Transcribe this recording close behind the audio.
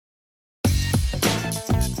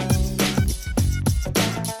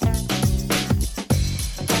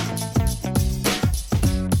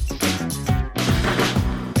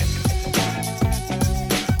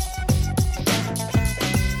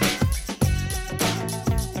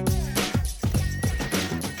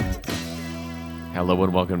Hello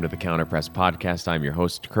and welcome to the Counterpress Podcast. I'm your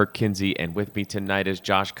host, Kirk Kinsey, and with me tonight is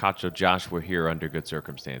Josh Cacho. Josh, we're here under good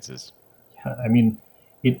circumstances. Yeah, I mean,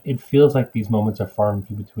 it feels like these moments are far and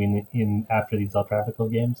few between in after these El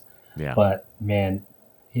Tráfico games, Yeah. but man,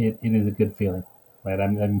 it is a good feeling, right?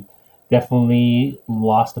 I'm definitely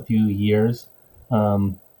lost a few years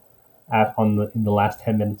in the last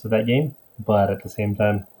 10 minutes of that game, but at the same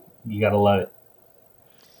time, you gotta love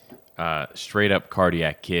it. Straight up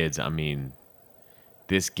cardiac kids. I mean,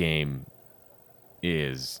 this game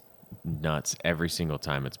is nuts every single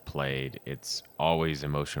time it's played. It's always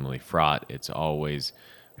emotionally fraught. It's always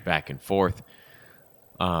back and forth.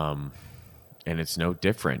 And it's no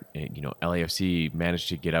different. LAFC managed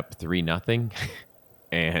to get up 3-0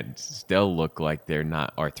 and still look like they're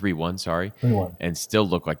not, or 3-1, sorry, 3-1. and still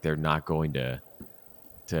look like they're not going to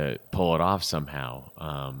pull it off somehow.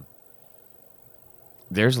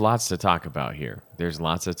 There's lots to talk about here. There's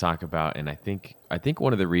lots to talk about, and I think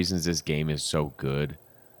one of the reasons this game is so good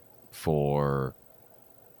for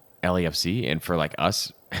LAFC and for like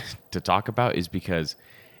us to talk about is because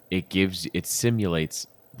it simulates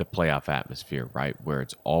the playoff atmosphere, right? Where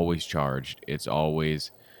it's always charged, it's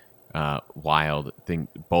always wild.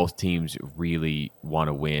 Both teams really want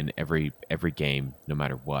to win every game, no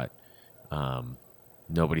matter what.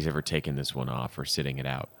 Nobody's ever taken this one off or sitting it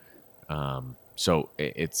out. So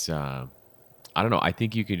it's I don't know. I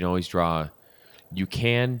think you can draw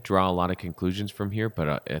a lot of conclusions from here,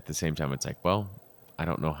 but at the same time, it's like, well, I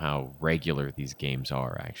don't know how regular these games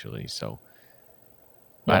are actually. So,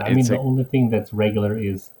 Yeah, but I mean, it's the like, only thing that's regular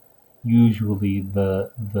is usually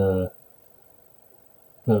the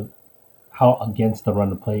how against the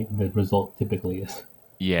run of play the result typically is.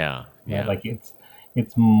 yeah, Right? yeah, Like it's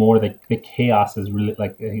more the chaos is really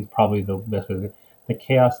like he's probably the best way. The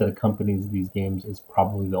chaos that accompanies these games is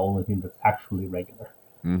probably the only thing that's actually regular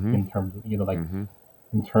mm-hmm, in terms of mm-hmm,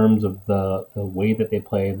 in terms of the way that they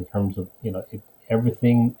play, in terms of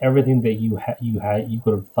everything that you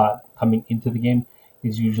could have thought coming into the game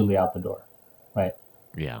is usually out the door, right?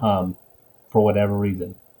 yeah. For whatever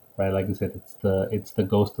reason, right? Like I said, it's the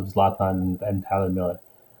ghost of Zlatan and Tyler Miller.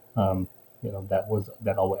 Um, that was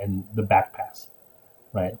that all and the back pass,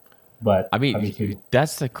 right? But I mean, obviously,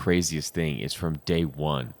 that's the craziest thing is from day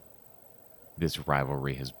one, this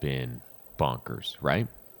rivalry has been bonkers, right?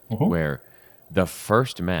 mhm. Where the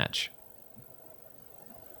first match,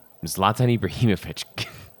 Zlatan Ibrahimovic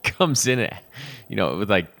comes in at, with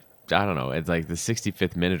like, I don't know, it's like the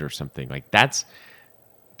 65th minute or something. Like that's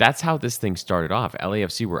how this thing started off.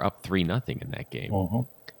 LAFC were up 3-0 in that game. Mhm.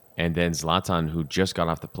 And then Zlatan, who just got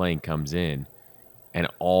off the plane, comes in and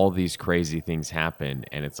all these crazy things happen.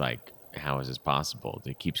 And it's like, how is this possible?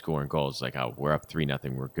 They keep scoring goals. Like, oh, we're up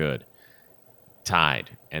 3-0. We're good. Tied.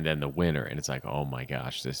 And then the winner. And it's like, oh my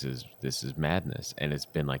gosh, this is madness. And it's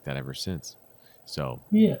been like that ever since. So,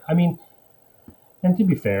 Yeah, I mean, and to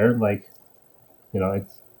be fair, like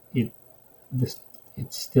it's it this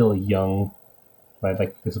it's still young, right?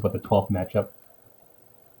 Like this is what the 12th matchup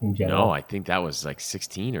in no, general. I think that was like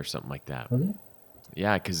 16 or something like that. Was it?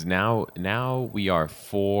 Yeah, because now we are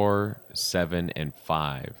 4, 7, and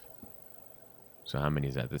 5. So how many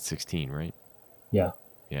is that? That's 16, right? Yeah.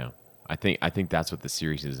 Yeah. I think that's what the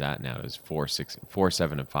series is at now is 4, 6, 4,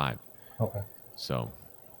 7, and 5. Okay. So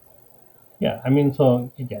Yeah. I mean,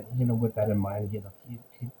 so again, with that in mind,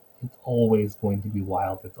 it's always going to be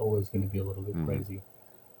wild. It's always going to be a little bit mhm. crazy,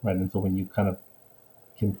 right? And so when you kind of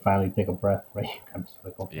can finally take a breath, right? I'm just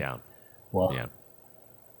like, okay, Yeah. well, Yeah.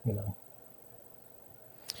 you know,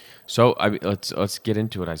 So let's get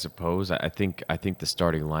into it. I suppose I think the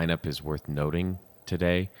starting lineup is worth noting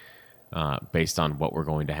today, based on what we're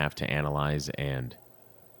going to have to analyze and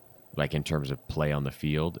like in terms of play on the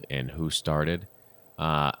field and who started.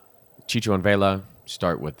 Uh, Chicho and Vela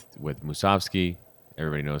start with Musovski.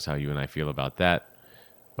 Everybody knows how you and I feel about that,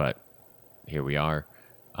 but here we are.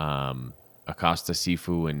 Acosta,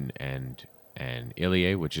 Sifu, and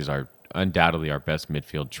Ilie, which is our undoubtedly our best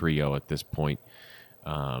midfield trio at this point.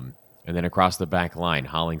 And then across the back line,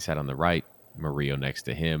 Hollingshead on the right, Murillo next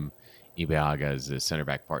to him. Ibeaga is the center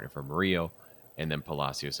back partner for Murillo, and then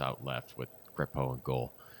Palacios out left with Crepo and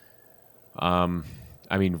goal.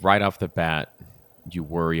 I mean, right off the bat, you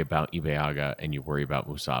worry about Ibeaga and you worry about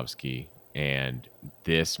Musovski. And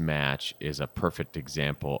this match is a perfect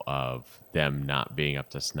example of them not being up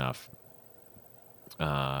to snuff.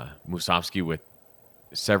 Musovski with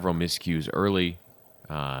several miscues early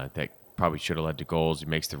that probably should have led to goals. He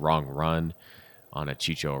makes the wrong run on a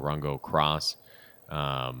Chicho Arango cross.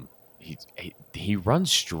 He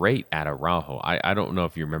runs straight at Araujo. I don't know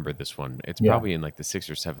if you remember this one. It's yeah, probably in like the 6th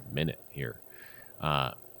or 7th minute here.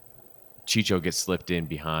 Chicho gets slipped in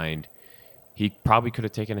behind. He probably could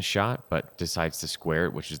have taken a shot, but decides to square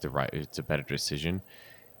it, which is it's a better decision.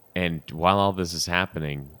 And while all this is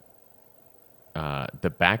happening, the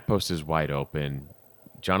back post is wide open.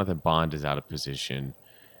 Jonathan Bond is out of position,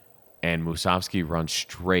 and Musovski runs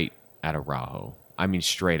straight at Araujo. I mean,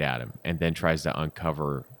 straight at him, and then tries to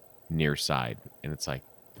uncover near side. And it's like,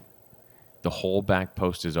 the whole back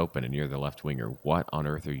post is open, and you're the left winger. What on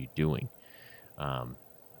earth are you doing?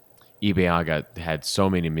 Ibeaga had so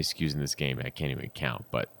many miscues in this game, I can't even count.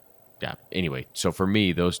 But yeah, anyway, so for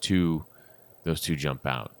me, those two jump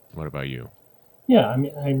out. What about you? Yeah, I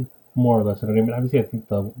mean, I'm more or less in agreement. Obviously, I think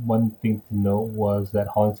the one thing to note was that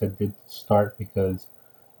Hollingshead did start because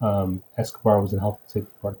Escobar was in health and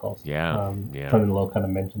safety protocols. Yeah, yeah. Tony Lowe kind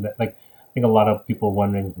of mentioned that. Like, I think a lot of people were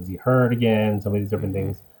wondering, is he hurt again? Some of these different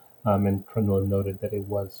Hmm. things. And Tony Lowe noted that it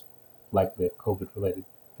was likely a COVID related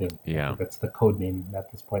thing. I Yeah. think that's the code name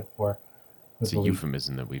at this point for the It's a belief.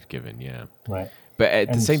 euphemism that we've given, yeah. Right. But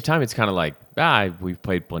at the And same time, it's kind of like, we've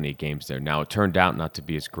played plenty of games there. Now, it turned out not to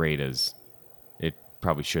be as great as it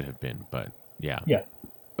probably should have been. But yeah, yeah,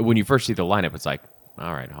 when you first see the lineup, it's like,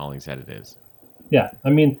 all right, Hollingshead it is. yeah. I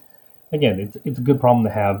mean, again, it's a good problem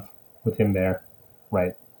to have with him there,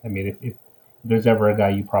 right? I mean, if there's ever a guy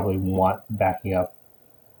you probably want backing up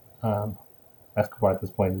um, Escobar at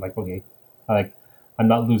this point, like, okay, like I'm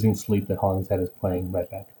not losing sleep that Hollingshead is playing right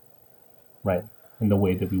back, right, in the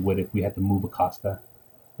way that we would if we had to move Acosta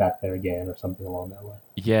back there again or something along that way.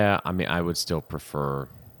 Yeah, I mean, I would still prefer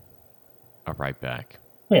a right back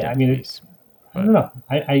But yeah, I depth mean, piece. I don't But know.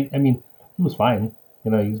 I mean, he was fine.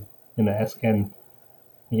 He's in the S and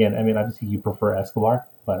again, I mean, obviously you prefer Escobar,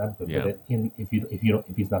 but I'm good with yeah, it.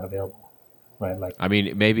 If he's not available, right? Like, I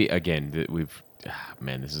mean, maybe again,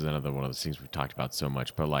 man, this is another one of those things we've talked about so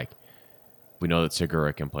much. But like, we know that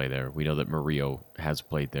Segura can play there. We know that Murillo has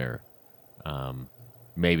played there. Um,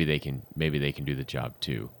 maybe they can do the job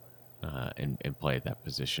too, and play at that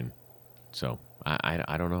position. So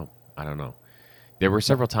I don't know. I don't know. There were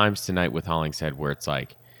several times tonight with Hollingshead where it's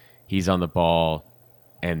like he's on the ball,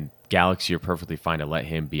 and Galaxy are perfectly fine to let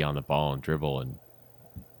him be on the ball and dribble.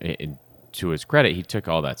 And to his credit, he took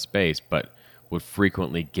all that space, but would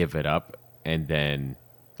frequently give it up. And then,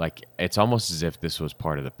 like, it's almost as if this was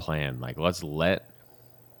part of the plan. Like, let's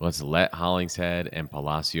let Hollingshead and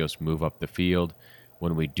Palacios move up the field.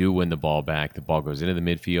 When we do win the ball back, the ball goes into the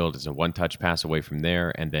midfield. It's a one-touch pass away from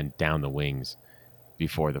there, and then down the wings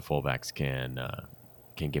before the fullbacks can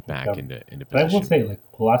get back um, into but I will position. say, like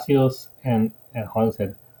Palacios and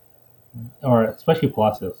Hollingshead, or especially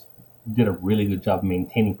Palacios, did a really good job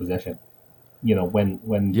maintaining possession. Yeah,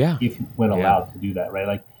 When yeah, allowed to do that, right?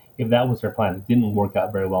 Like if that was their plan, it didn't work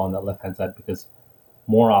out very well on that left hand side because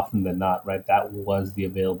more often than not, right, that was the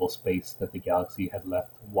available space that the Galaxy had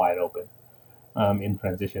left wide open in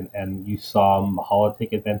transition, and you saw Mahala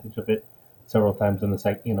take advantage of it several times in the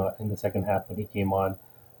second half when he came on,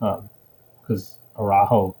 because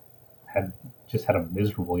Araujo had a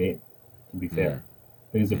miserable game, to be fair.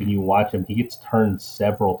 Because if mm, you watch him, he gets turned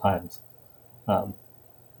several times um,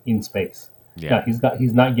 in space. yeah, Now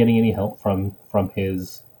he's not getting any help from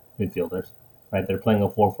his midfielders, right? They're playing a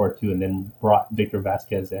 4-4-2 and then brought Victor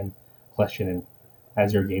Vasquez and Kleshin in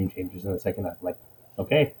as your game changers in the second half. Like,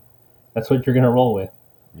 okay, that's what you're gonna roll with,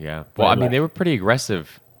 yeah. Well, I right? mean, Like, they were pretty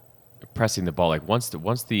aggressive pressing the ball. Like once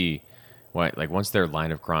their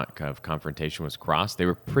line of confrontation was crossed, they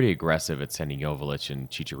were pretty aggressive at sending Jovic and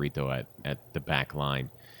Chicharito at the back line,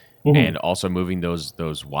 mhm. and also moving those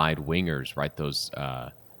wide wingers, right? Those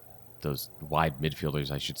wide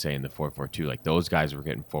midfielders, I should say, in the 4-4-2. Like those guys were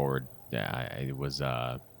getting forward. Yeah, it was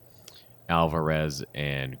Alvarez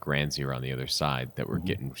and Granzier on the other side that were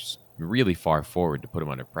getting really far forward to put them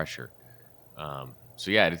under pressure.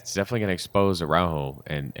 So yeah, it's definitely going to expose Araujo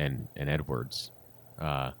and Edwards.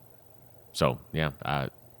 Uh, so yeah,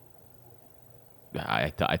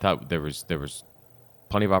 I thought there was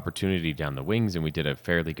plenty of opportunity down the wings, and we did a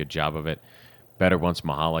fairly good job of it. Better once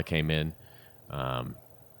Mahala came in. Um,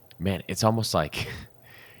 Man, it's almost like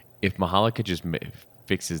if Mahala could just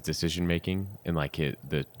fix his decision making and like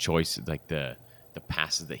the choice, like the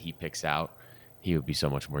passes that he picks out, he would be so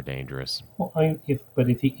much more dangerous. Well,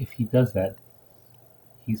 if he does that,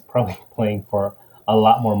 he's probably playing for a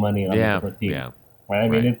lot more money on a Yeah, different team, yeah, right? I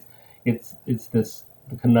mean, right. it's this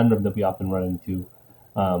the conundrum that we often run into,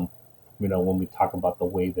 um, when we talk about the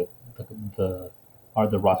way that the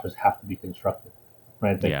the rosters have to be constructed,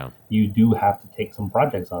 right? Like Yeah, you do have to take some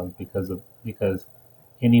projects on because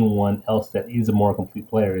anyone else that is a more complete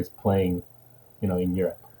player is playing, in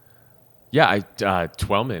Europe. yeah.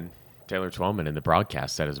 Twelman Taylor Twellman in the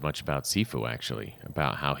broadcast said as much about Sifu, actually,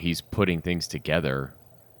 about how he's putting things together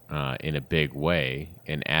in a big way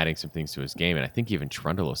and adding some things to his game. And I think even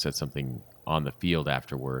Trundle said something on the field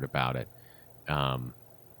afterward about it, um,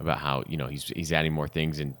 about how he's adding more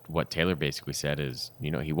things. And what Taylor basically said is,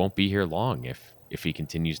 he won't be here long if he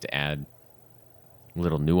continues to add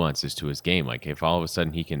little nuances to his game. Like if all of a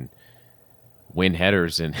sudden he can win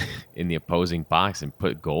headers in the opposing box and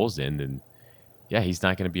put goals in, then yeah, he's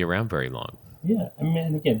not going to be around very long. Yeah, I mean,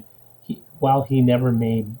 and again, while he never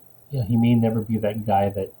made, he may never be that guy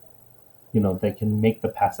that that can make the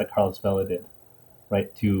pass that Carlos Vela did,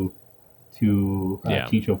 right, to Yeah.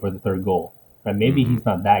 Chicho for the third goal. Right, maybe Mm-hmm. he's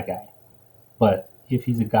not that guy, but if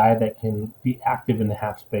he's a guy that can be active in the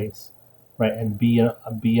half space, right, and be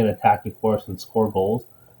an attacking force and score goals,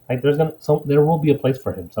 like there will be a place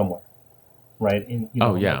for him somewhere, right? And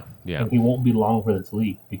Oh like, yeah, yeah, and he won't be long for this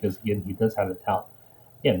league because again he does have the talent.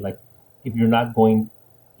 Again, like if you're not going,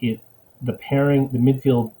 it the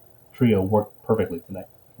midfield trio worked perfectly tonight,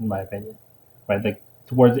 in my opinion, right? Like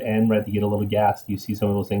towards the end, right, to get a little gassed, you see some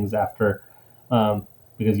of those things after.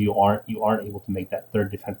 Because you aren't able to make that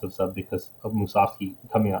third defensive sub because of Musovski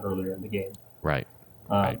coming out earlier in the game. right,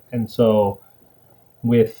 right. And so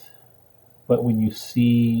with but when you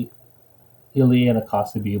see Ilya and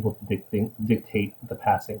Acosta be able to dictate the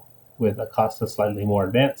passing with Acosta slightly more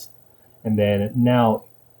advanced, and then now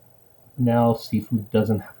Seafood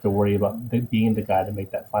doesn't have to worry about being the guy to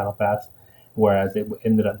make that final pass, whereas it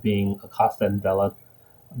ended up being Acosta and Vela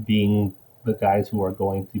being the guys who are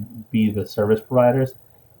going to be the service providers.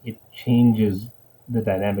 It changes the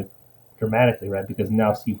dynamic dramatically, right? Because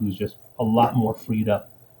now Sifu's just a lot more freed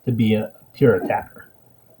up to be a pure attacker,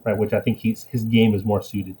 right? Which I think his game is more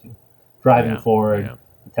suited to, driving Yeah, forward, yeah,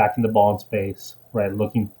 attacking the ball in space, right?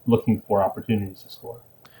 Looking for opportunities to score.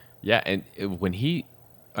 yeah. And when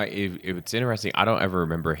it's interesting. I don't ever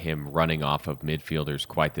remember him running off of midfielders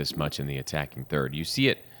quite this much in the attacking third. You see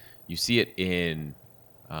it in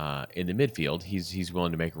the midfield. He's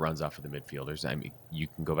willing to make runs off of the midfielders. I mean, you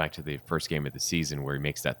can go back to the first game of the season where he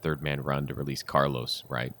makes that third man run to release Carlos,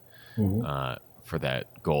 right? Mm-hmm. For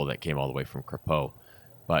that goal that came all the way from Crepeau.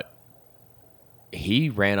 But he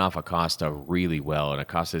ran off Acosta really well, and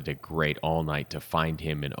Acosta did great all night to find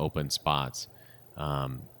him in open spots.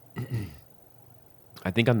 Um, I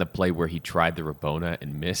think on the play where he tried the Rabona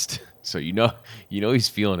and missed, so he's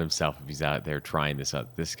feeling himself if he's out there trying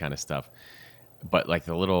this kind of stuff. But like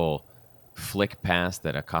the little flick pass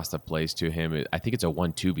that Acosta plays to him, I think it's a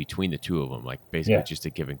 1-2 between the two of them, like basically Yeah. just a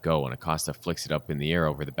give and go. And Acosta flicks it up in the air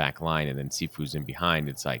over the back line, and then Sifu's in behind.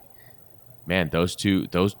 It's like, man, those two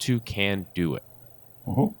can do it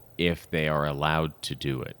Mm-hmm. if they are allowed to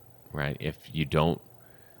do it, right? If you don't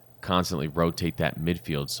constantly rotate that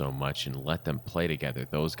midfield so much and let them play together,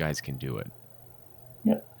 those guys can do it.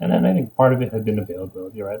 Yeah, and then I think part of it had been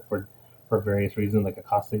availability, right? For various reasons, like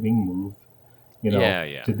Acosta being moved, Yeah,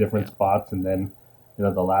 yeah, to different yeah. spots, and then the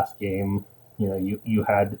last game, you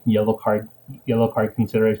had yellow card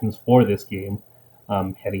considerations for this game,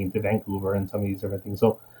 heading into Vancouver and some of these different things.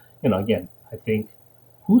 So, again, I think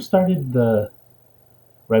who started the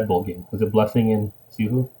Red Bull game? Was it Blessing and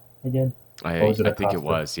Sifu again, or I was it I think it Acosta?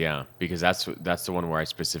 was, yeah, because that's the one where I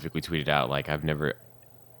specifically tweeted out like I've never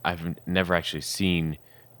actually seen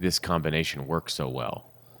this combination work so well.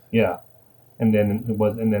 Yeah, and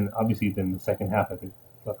then obviously then the second half, I think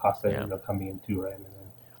Acosta Yeah. ended up coming in too, right? And then,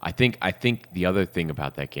 I think the other thing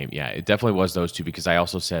about that game, yeah, it definitely was those two because I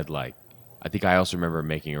also said like I think I also remember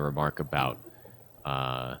making a remark about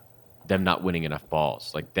uh them not winning enough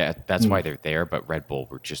balls. Like that's why they're there, but Red Bull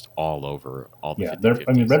were just all over all the yeah,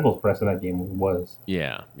 I mean, 50-50s. Red Bull's press in that game was,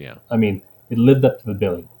 Yeah, yeah. I mean, it lived up to the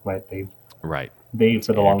billing, right? Right. They It's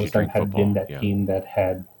for the energy longest time drink had been football. that Yeah. team that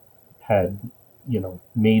had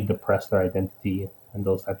made the press their identity and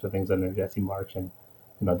those types of things under Jesse March, and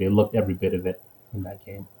they looked every bit of it in that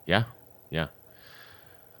game. Yeah. Yeah.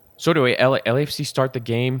 So anyway, LAFC start the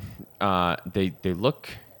game. They look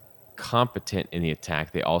competent in the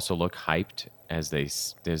attack. They also look hyped as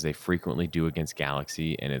they frequently do against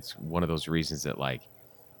Galaxy, and it's one of those reasons that like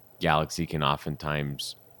Galaxy can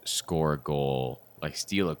oftentimes score a goal, like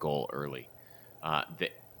steal a goal early. The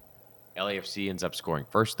LAFC ends up scoring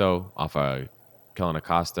first though off a Kellen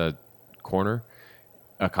Acosta corner.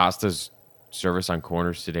 Acosta's service on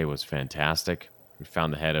corners today was fantastic. He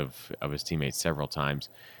found the head of his teammates several times,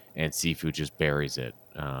 and Sifu just buries it.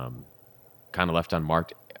 Kind of left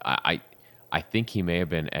unmarked. I think he may have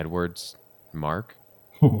been Edwards' mark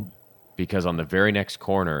because on the very next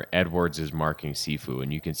corner, Edwards is marking Sifu,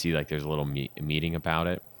 and you can see like there's a little meeting about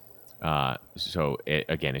it.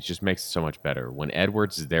 Again, it just makes it so much better when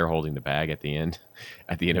Edwards is there holding the bag at the end,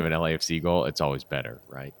 at the end of Yeah. an LAFC goal. It's always better,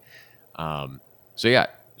 right? Um, so yeah,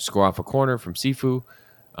 score off a corner from Sifu.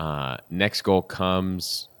 Next goal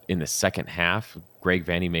comes in the second half. Greg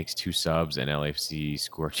Vanny makes 2 subs, and LAFC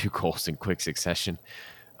score 2 goals in quick succession.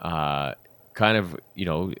 Uh, kind of,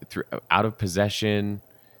 out of possession.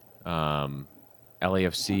 Um,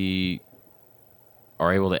 LAFC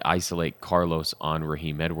are able to isolate Carlos on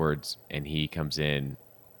Raheem Edwards, and he comes in.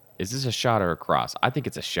 Is this a shot or a cross? I think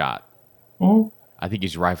it's a shot. Mhm. I think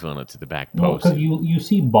he's rifling it to the back No, post. because you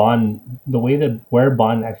see Bond, the way that where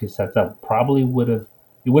Bond actually sets up probably would have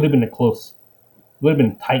been a close, would have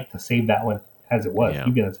been tight to save that one as it was, Yeah.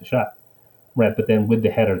 even as a shot, right? But then with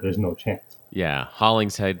the header, there's no chance. Yeah.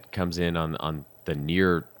 Hollingshead comes in on the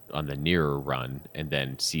nearer run, and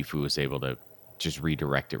then Sifu is able to just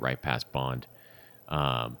redirect it right past Bond.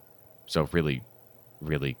 Um, so really,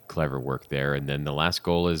 really clever work there. And then the last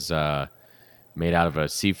goal is made out of a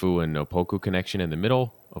Sifu and Opoku connection in the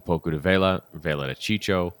middle. Opoku to Vela, Vela to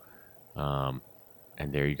Chicho. Um,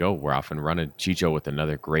 and there you go. We're off and running. Chicho with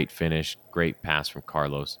another great finish, great pass from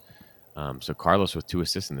Carlos. So Carlos with 2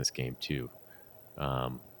 assists in this game too.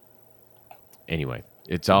 Um, anyway,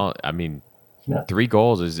 it's all. I mean, Yeah, 3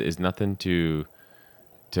 goals is nothing to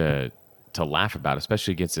to laugh about,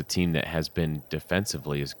 especially against a team that has been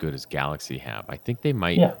defensively as good as Galaxy have. I think they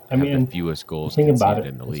might yeah. I have the mean, fewest the goals thing about conceded it,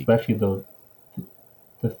 in the league. especially the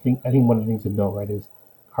thing, I think one of the things to note, right, is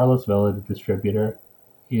Carlos Vela, the distributor,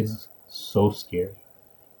 is so scary,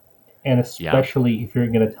 and Yeah. especially if you're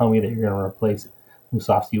going to tell me that you're going to replace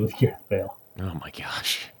Musovski with Gareth Bale. Oh my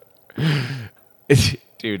gosh.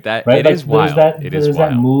 Dude, that Right? it Like is wild. It is there's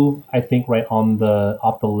that wild. move I think right on the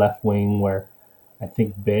off the left wing where I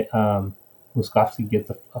think Muskowski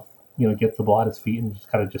gets gets the ball at his feet and just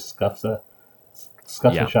kind of just scuffs a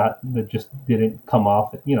Yeah. shot that just didn't come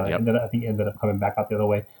off. Yep. I think it ended up coming back out the other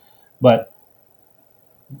way. But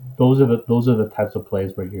those are the types of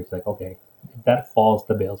plays where you're just like, okay, if that falls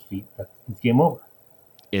to Bale's feet, it's game over.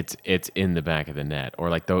 It's in the back of the net, or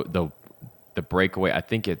like the breakaway. I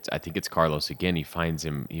think it's Carlos again. He finds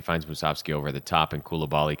Musovski over the top, and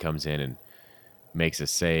Koulibaly comes in and makes a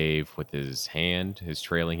save with his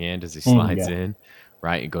trailing hand as he slides Yeah. in,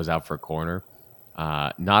 right, and goes out for a corner.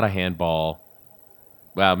 Not a handball.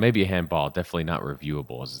 Well, maybe a handball. Definitely not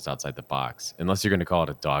reviewable as it's outside the box, unless you're going to call it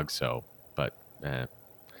a dog. So, but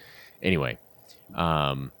anyway,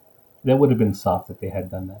 um, That would have been soft if they had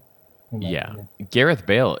done that, in my yeah, opinion. Gareth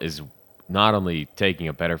Bale is not only taking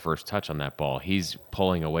a better first touch on that ball, he's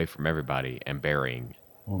pulling away from everybody and burying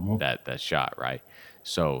Hmm. that shot, right?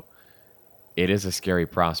 So it is a scary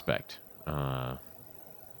prospect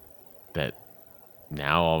that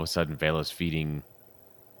now all of a sudden Vela's feeding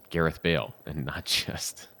Gareth Bale and not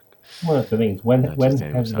just One of the things, not when just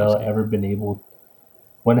Andy has Vela Musovski. ever been able?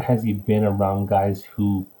 When has he been around guys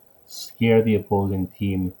who scare the opposing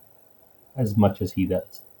team as much as he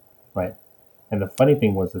does, right? And the funny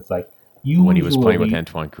thing was, it's like When he was playing with usually,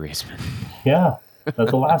 Antoine Griezmann. yeah,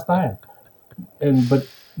 that's the last time. And but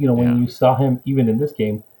when Yeah. you saw him even in this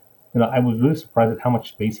game, I was really surprised at how much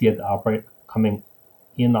space he had to operate coming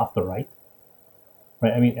in off the right,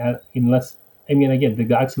 right? I mean, unless again, the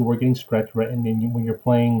guys who were getting stretched, right? And then when you're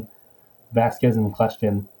playing Vasquez and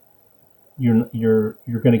Kleshtin, you're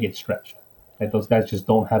going to get stretched. Right? Those guys just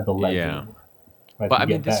don't have the legs Yeah. anymore, right? But To I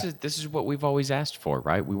mean get this back. is this is what we've always asked for,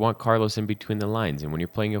 right? We want Carlos in between the lines. And when you're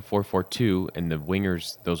playing a 4-4-2 and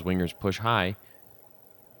those wingers push high,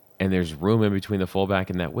 and there's room in between the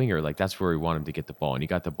fullback and that winger, like that's where we want him to get the ball. And he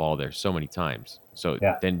got the ball there so many times. So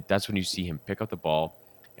Yeah. then that's when you see him pick up the ball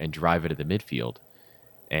and drive it to the midfield.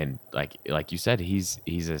 And like you said, he's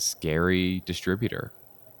a scary distributor.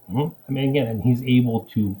 I mean, again, and he's able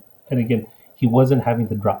to, and again, he wasn't having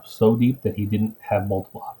to drop so deep that he didn't have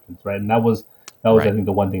multiple options, right? And that was I Right. think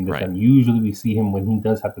the one thing this Right. time. Usually we see him when he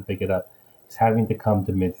does have to pick it up, he's having to come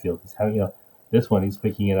to midfield. He's having, this one he's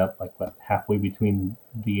picking it up like what, halfway between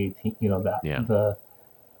the 18, Yeah. the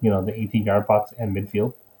 18-yard box and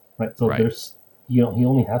midfield, right? So Right. there's, he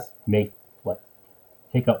only has to make what,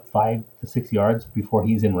 take up 5 to 6 yards before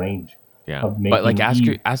he's in range Yeah. of But like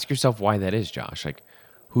making he. ask yourself why that is, Josh. Like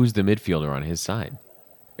who's the midfielder on his side?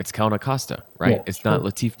 It's Count Acosta, right? Yeah, It's not sure.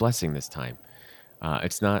 Latif Blessing this time.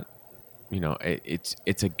 It's not,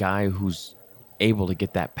 it's a guy who's able to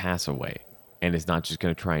get that pass away and is not just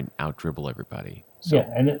going to try and out dribble everybody. So Yeah,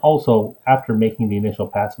 and then also after making the initial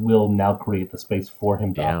pass, will now create the space for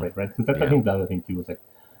him to yeah, operate, right? Because that's I yeah, think the other thing too is like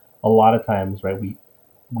a lot of times, right?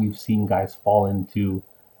 We've seen guys fall into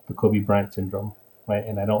the Kobe Bryant syndrome, right?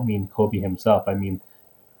 And I don't mean Kobe himself. I mean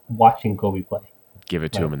watching Kobe play, Give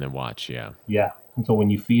it to right? him and then watch. Yeah. Yeah. And so when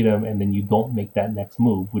you feed him and then you don't make that next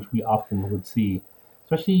move, which we often would see,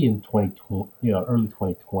 especially in 2020, early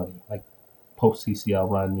 2020, like post CCL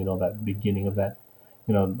run, that beginning of that,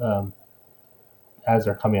 you know, as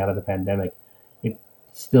they're coming out of the pandemic, it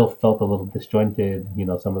still felt a little disjointed,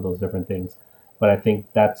 some of those different things. But I think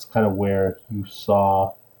that's kind of where you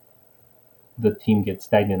saw the team get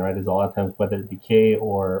stagnant, right? Is a lot of times whether it be K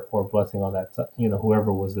or Blessing on that,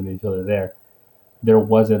 whoever was the midfielder there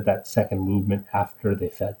wasn't that second movement after they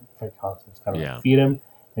fed Collins. It's kind of like Yeah. feed him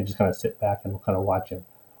and just kind of sit back and kind of watch him.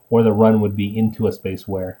 Or the run would be into a space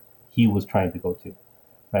where he was trying to go to,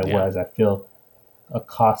 right? Yeah. Whereas I feel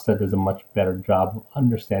Acosta does a much better job of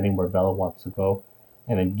understanding where Bella wants to go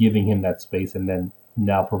and then giving him that space and then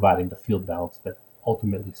now providing the field balance that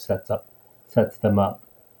ultimately sets them up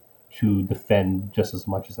to defend just as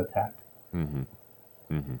much as attack. Mm-hmm.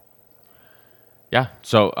 Mm-hmm. Yeah.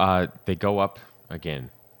 So they go up again,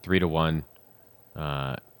 3-1.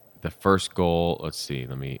 Uh, the first goal. Let's see.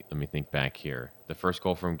 Let me think back here. The first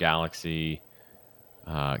goal from Galaxy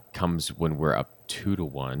comes when we're up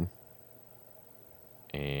 2-1.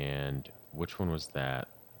 And which one was that?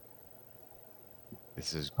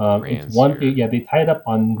 This is It's one, Granzier. yeah, they tied up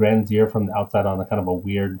on Granzier from the outside on a kind of a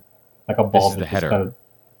weird, like a This ball is the that just kind header, of,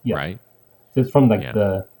 yeah. right? So it's from like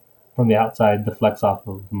Yeah. from the outside, deflects off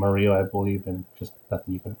of Mario, I believe, and just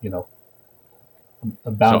nothing you can,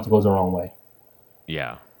 a bounce So goes the wrong way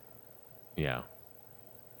yeah, yeah.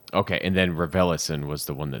 Okay, and then Ravelison was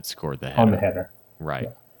the one that scored the on the header, header. right?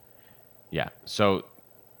 Yeah. Yeah. So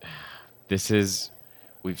this is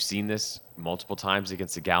we've seen this multiple times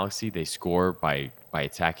against the Galaxy. They score by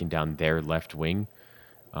attacking down their left wing,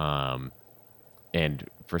 um, and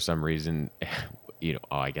for some reason,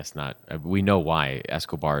 I guess not. We know why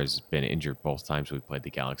Escobar has been injured both times we've played the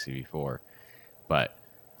Galaxy before, but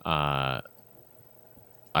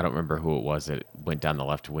I don't remember who it was that went down the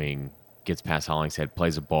left wing, gets past Hollingshead,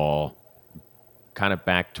 plays a ball kind of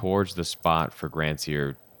back towards the spot for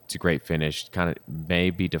Grantier. It's a great finish. Kind of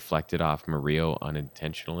maybe deflected off Murillo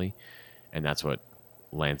unintentionally, and that's what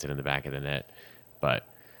lands it in the back of the net. But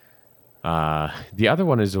the other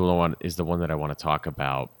one is the one that I want to talk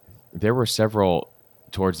about. There were several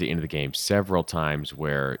towards the end of the game, several times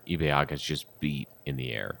where Ibeaga's just beat in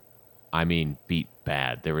the air. I mean, beat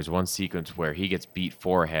bad. There was one sequence where he gets beat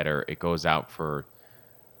for a header. It goes out for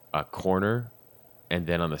a corner, and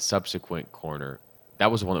then on the subsequent corner,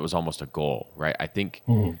 that was the one that was almost a goal, right? I think,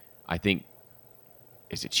 Mhm. I think,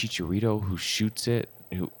 is it Chicharito who shoots it,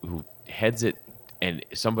 who heads it, and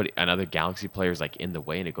another Galaxy player is like in the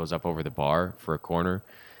way, and it goes up over the bar for a corner,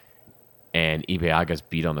 and Ibeaga's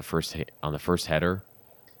beat on the first header,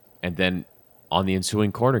 and then on the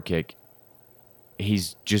ensuing corner kick,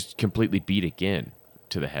 he's just completely beat again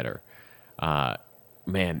to the header. Uh,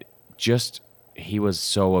 man, just he was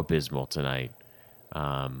so abysmal tonight.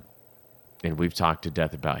 And we've talked to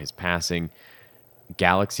death about his passing.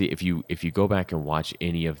 Galaxy, if you go back and watch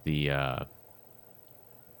any of the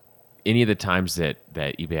times that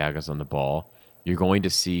Ibeaga's on the ball, you're going to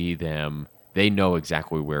see them. They know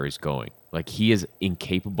exactly where he's going. Like he is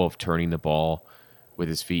incapable of turning the ball with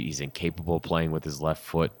his feet. He's incapable of playing with his left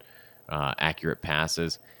foot. Accurate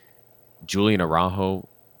passes. Julian Araujo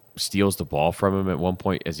steals the ball from him at one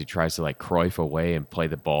point as he tries to like Cruyff away and play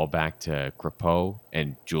the ball back to Crepeau,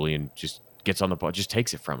 and Julian just gets on the ball, just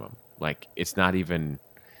takes it from him. Like it's not even.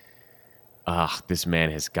 This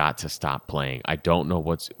man has got to stop playing. I don't know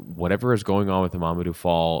whatever is going on with Mamadou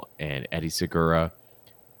Fall and Eddie Segura,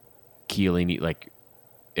 Chiellini. Like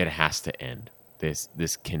it has to end.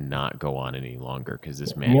 This cannot go on any longer because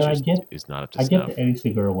this I man mean, just is not up to I get the snuff. Eddie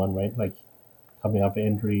Segura one, right? Like coming off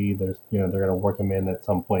injury, they're gonna work him in at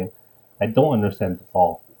some point. I don't understand the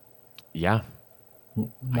fall, Yeah,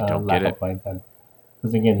 I don't get lack of it. playing time,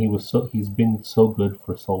 because again, he's been so good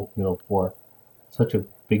for for such a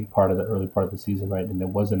big part of the early part of the season, right? And it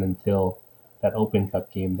wasn't until that Open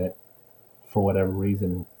Cup game that, for whatever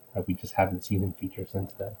reason, we just haven't seen him feature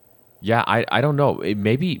since then. Yeah, I don't know.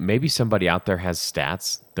 Maybe somebody out there has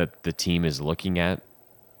stats that the team is looking at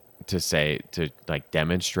to like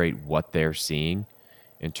demonstrate what they're seeing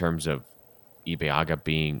in terms of Ibeaga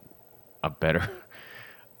being a better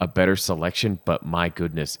a better selection, but my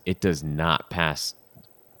goodness, it does not pass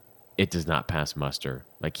muster.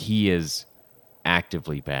 Like he is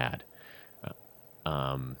actively bad.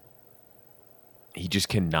 Um he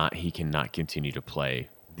cannot continue to play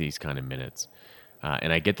these kind of minutes.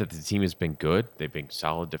 And I get that the team has been good. They've been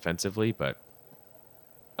solid defensively, but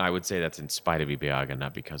I would say that's in spite of Ibeaga,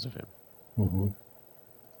 not because of him. Hmm.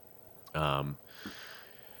 Um,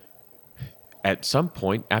 at some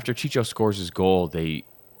point after Chicho scores his goal, they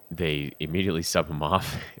immediately sub him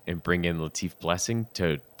off and bring in Latif Blessing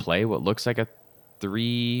to play what looks like a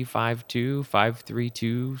 3-5-2,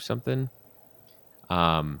 5-3-2 something.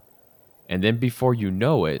 And then before you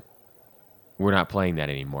know it, we're not playing that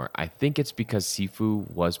anymore. I think it's because Sifu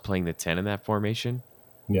was playing the 10 in that formation.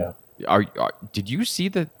 Yeah. Did you see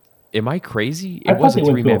the? Am I crazy? It I thought was a they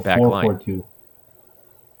went to a 3-man back line. 4-4-2.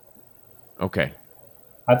 Okay.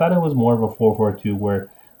 I thought it was more of a 4-4-2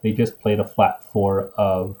 where they just played a flat four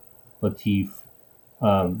of Latif.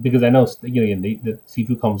 Because I know the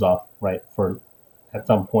Sifu comes off right for at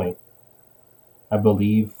some point. I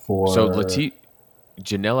believe So for Latif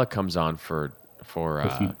Janela comes on for for uh,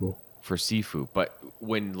 Sifu. for Sifu, but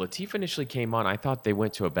when Latif initially came on, I thought they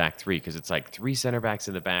went to a back three because it's like three center backs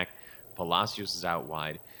in the back. Palacios is out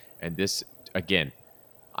wide, and this again,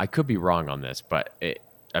 I could be wrong on this, but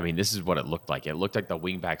I mean, this is what it looked like. It looked like the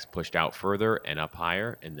wingbacks pushed out further and up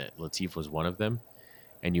higher, and that Latif was one of them.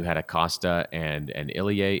 And you had Acosta and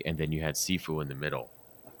Ilie, and then you had Sifu in the middle.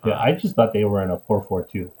 Yeah, I just thought they were in a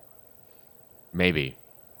 4-4-2, Maybe,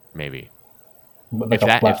 maybe. but like If a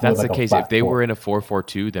that if flat with that's the like a case, if flat they four. were in a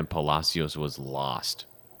 4-4-2, then Palacios was lost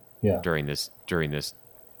Yeah, during this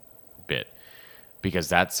bit because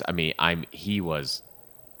that's I mean he was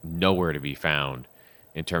nowhere to be found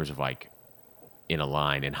in terms of like in a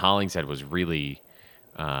line, and Hollingshead was really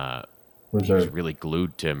he was reserve. really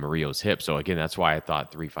glued to Murillo's hip. So again, that's why I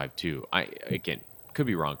thought 3-5-2. I again could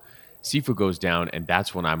be wrong. Sifu goes down, and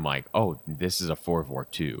that's when I'm like, oh, this is a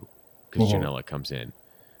 4-4-2 because Mm-hmm. Janela comes in.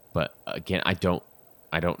 But again, I don't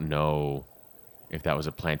know if that was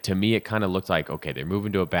a plan. To me, it kind of looked like okay, they're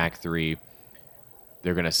moving to a back three.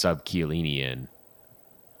 They're going to sub Chiellini in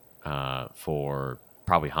for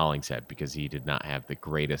probably Hollingshead because he did not have the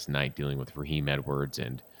greatest night dealing with Raheem Edwards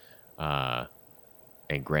and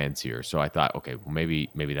Grandsir. So I thought, okay, well maybe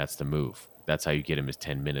that's the move. That's how you get him his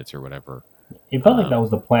 10 minutes or whatever. It felt like that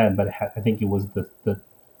was the plan, but I think it was the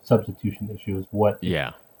substitution issue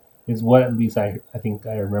Yeah, is what at least I think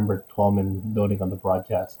I remember Twelman noting on the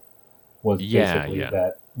broadcast was yeah, basically yeah.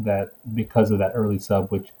 that because of that early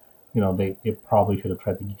sub, which they probably should have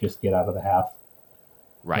tried to just get out of the half,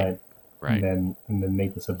 Right, right, right. and then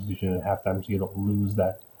make the substitution at halftime so you don't lose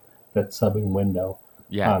that subbing window.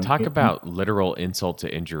 Yeah, talk It, about literal insult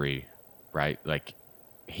to injury, right? Like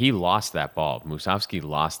he lost that ball. Musovski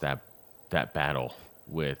lost that battle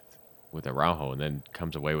with Araujo, and then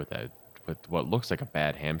comes away with what looks like a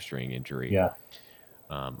bad hamstring injury. yeah,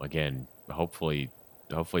 Again, hopefully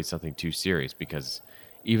something too serious because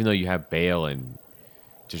even though you have Bale and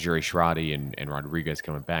Tajiri Shradi and Rodriguez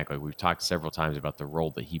coming back, like we've talked several times about the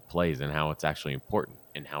role that he plays and how it's actually important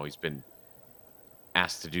and how he's been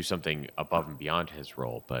asked to do something above and beyond his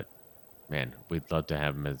role. But man, we'd love to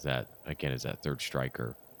have him as that third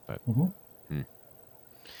striker. But hmm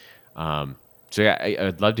so yeah,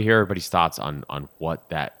 I'd love to hear everybody's thoughts on what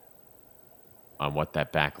that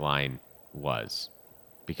back line was,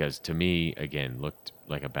 because to me, again, looked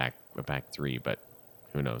like a back three, but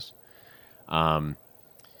who knows?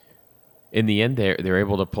 In the end, they're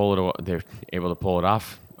able to pull it. They're able to pull it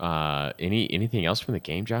off. Anything else from the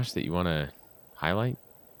game, Josh, that you want to highlight?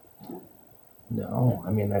 no,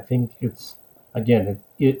 I mean I think it's again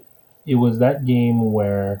it was that game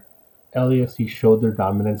where LAFC showed their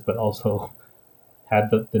dominance, but also had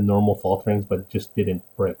the normal falterings, but just didn't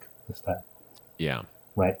break this time, Yeah,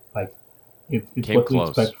 right? Like it's came what we close.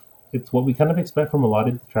 expect. It's what we kind of expect from a lot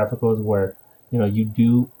of the Traficos, where you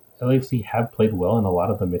do LAFC have played well in a lot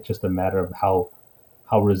of them. It's just a matter of how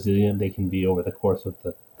resilient they can be over the course of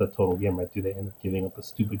the total game, right? Do they end up giving up a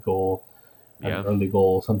stupid goal, an Yeah, early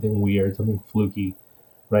goal, something weird, something fluky,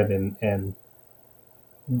 right? And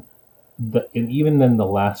even then the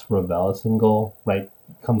last Raveloson goal, right,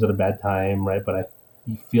 comes at a bad time, right? But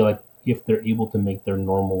you feel like if they're able to make their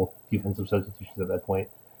normal defensive substitutions at that point,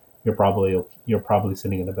 you're probably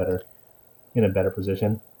sitting in a better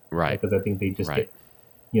position, right? right, Because I think they just right. get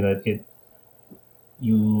it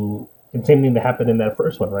you and same thing that happened in that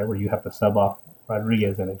first one, right, where you have to sub off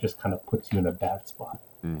Rodriguez and it just kind of puts you in a bad spot,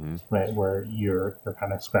 Hmm. right, where you're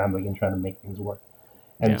kind of scrambling and trying to make things work,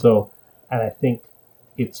 and Yeah, so and I think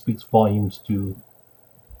it speaks volumes to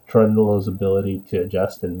Toronto's ability to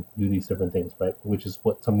adjust and do these different things, right? Which is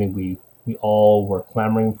something we all were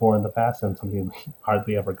clamoring for in the past, and something we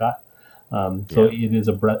hardly ever got. So yeah, it is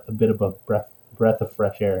a bit of a breath of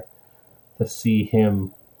fresh air to see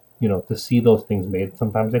him, to see those things made.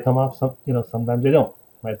 Sometimes they come off, sometimes they don't,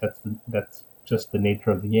 right? That's just the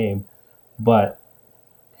nature of the game. But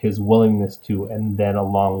his willingness to, and then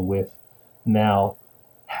along with now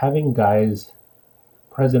having guys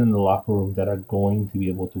present in the locker room that are going to be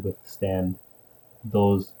able to withstand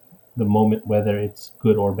those the moment, whether it's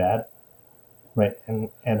good or bad, right? And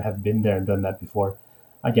have been there and done that before.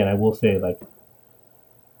 Again, I will say like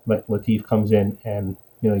Latif comes in and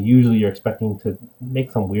usually you're expecting to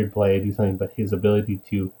make some weird play, do something, but his ability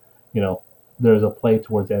to, there's a play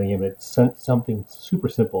towards the end of the game. It's something super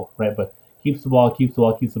simple, right? But keeps the ball, keeps the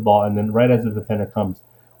ball, keeps the ball, and then right as the defender comes,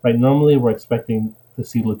 right? Normally we're expecting to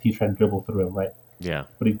see Latif try and dribble through him, right? Yeah.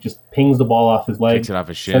 But he just pings the ball off his Kicks leg, it off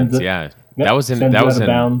his sends shins. it, Yeah. yep, sends That it out was of in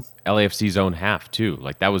bounds. LAFC's own half too.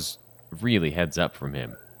 Like that was really heads up from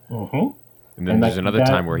him. Mm-hmm. And then And there's like another that,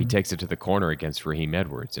 time where he takes it to the corner against Raheem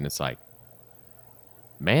Edwards, and it's like,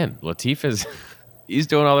 man, Latif is he's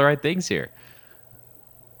doing all the right things here.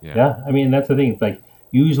 Yeah. yeah. I mean, that's the thing. It's like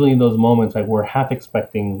usually in those moments, like we're half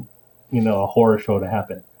expecting, a horror show to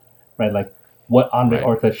happen, right? Like what Andre Right.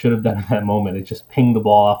 Orta should have done in that moment is just ping the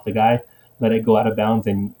ball off the guy, let it go out of bounds,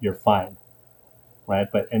 and you're fine, right?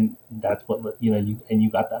 And that's what you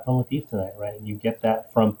got that from Latif tonight, right? And you get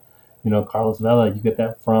that from, Carlos Vela. You get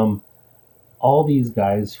that from all these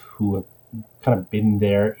guys who have kind of been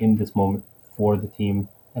there in this moment for the team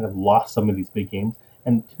and have lost some of these big games.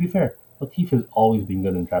 And to be fair, Latif has always been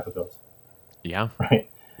good in traffic goals, Yeah. right?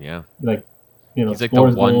 Yeah. Like, He's like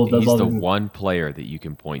scores goals, does he's all the these. one player that you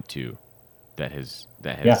can point to that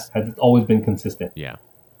Yeah, has has always been consistent. yeah.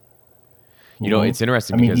 Mm-hmm. It's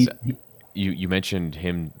interesting I mean, because he you mentioned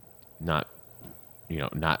him not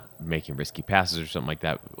not making risky passes or something like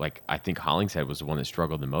that. Like I think Hollingshead was the one that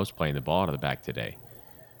struggled the most playing the ball out of the back today.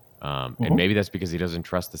 And mm-hmm. maybe that's because he doesn't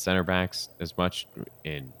trust the center backs as much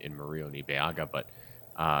in Mario and Ibeaga, but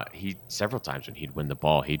he several times when he'd win the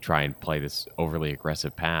ball, he'd try and play this overly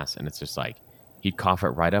aggressive pass, and it's just like he'd cough it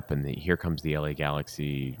right up, and here comes the LA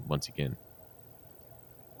Galaxy once again.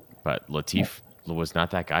 But Yeah. Latif was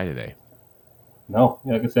not that guy today. No,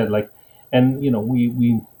 like I said, and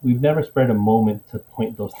we've never spared a moment to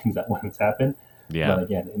point those things out when it's happened. Yeah, But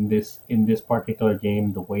again, in this particular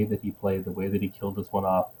game, the way that he played, the way that he killed this one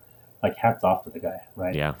off, like hats off to the guy,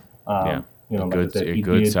 right? yeah, yeah. Like I said, A he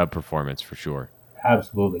good did sub performance for sure.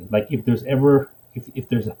 absolutely. Like if there's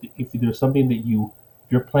something that if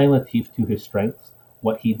you're playing Latif to his strengths,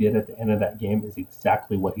 what he did at the end of that game is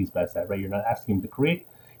exactly what he's best at, right? You're not asking him to create,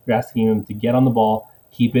 you're asking him to get on the ball,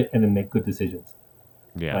 keep it, and then make good decisions.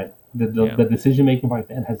 Yeah, Right. The, yeah, the decision making part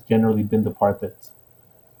then has generally been the part that's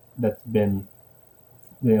been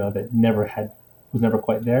that was never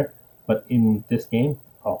quite there. But in this game,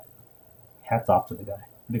 oh, hats off to the guy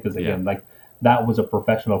because yeah, again, like that was a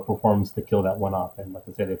professional performance to kill that one off. And like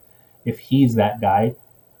I said, if he's that guy,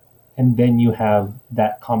 and then you have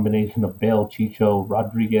that combination of Bale, Chicho,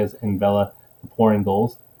 Rodriguez, and Vela pouring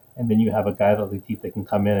goals, and then you have a guy like Latif that can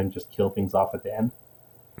come in and just kill things off at the end,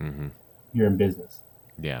 hmm you're in business.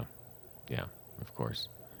 yeah, yeah. Of course.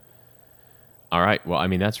 All right. Well, I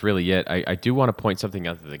mean, that's really it. I do want to point something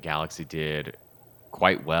out that the Galaxy did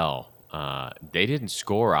quite well. They didn't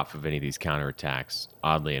score off of any of these counterattacks,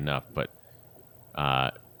 oddly enough, but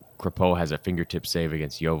uh, Crepeau has a fingertip save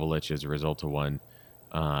against Joveljic as a result of one.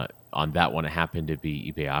 On that one, it happened to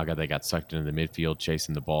be Ibeaga. They got sucked into the midfield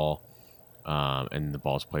chasing the ball, and the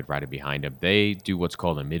ball's played right behind him. They do what's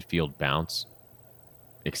called a midfield bounce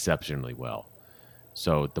exceptionally well.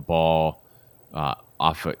 So the ball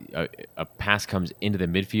off a pass comes into the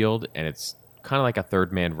midfield, and it's kind of like a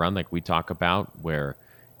third man run, like we talk about, where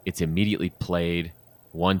it's immediately played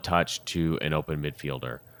one touch to an open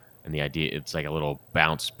midfielder, and the idea it's like a little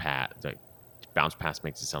bounce pass. Like bounce pass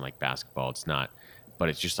makes it sound like basketball. It's not, but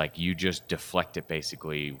it's just like you just deflect it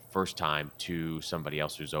basically first time to somebody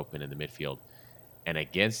else who's open in the midfield. And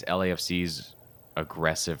against LAFC's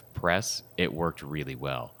aggressive press, it worked really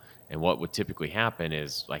well. And what would typically happen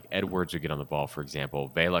is like Edwards would get on the ball, for example.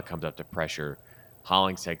 Vela comes up to pressure.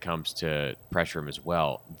 Hollingshead comes to pressure him as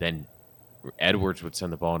well. Then Edwards would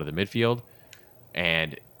send the ball into the midfield,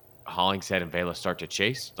 and Hollingshead and Vela start to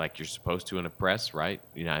chase like you're supposed to in a press, right?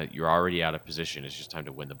 You're already out of position. It's just time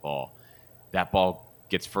to win the ball. That ball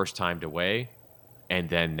gets first timed away, and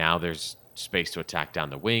then now there's space to attack down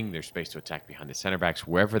the wing. There's space to attack behind the center backs,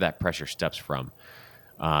 wherever that pressure steps from.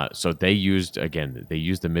 So they used the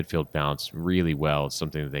midfield bounce really well. It's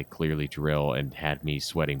something that they clearly drill and had me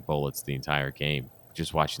sweating bullets the entire game,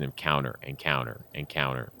 just watching them counter and counter and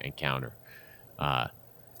counter and counter. Uh,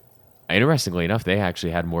 Interestingly enough, they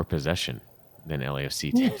actually had more possession than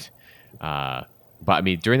LAFC did. But I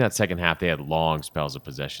mean, during that second half, they had long spells of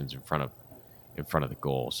possessions in front of the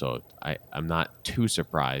goal. So I'm not too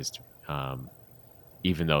surprised,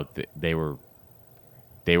 even though they were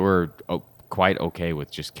quite okay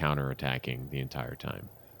with just counterattacking the entire time.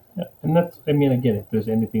 Yeah. And that's, I mean, again, if there's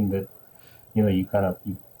anything that, you kind of,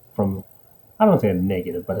 from, I don't want to say a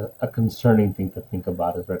negative, but a concerning thing to think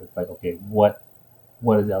about is, right, it's like, okay, what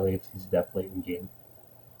is LAFC's depth late in game?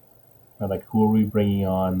 Right? Like, who are we bringing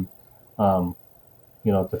on, um,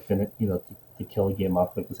 to finish, to kill a game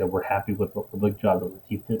off? Like I said, we're happy with the job that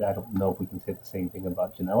Latif did. I don't know if we can say the same thing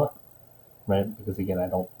about Janela, right? Because again, I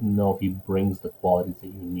don't know if he brings the qualities that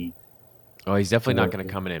you need Oh, he's definitely not for. going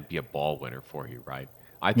to come in and be a ball winner for you, right?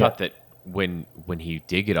 I Yeah. thought that when he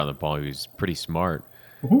did get on the ball, he was pretty smart.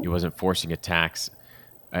 Hmm. He wasn't forcing attacks.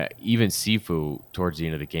 Even Sifu towards the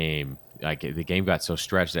end of the game, like the game got so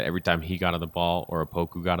stretched that every time he got on the ball or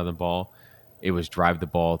Opoku got on the ball, it was drive the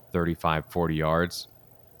ball 35, 40 yards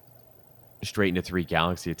straight into three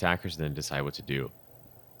Galaxy attackers and then decide what to do.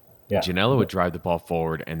 Yeah. Janela would drive the ball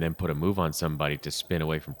forward and then put a move on somebody to spin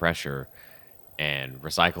away from pressure and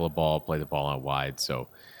recycle a ball, play the ball out wide. So,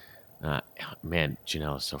 man,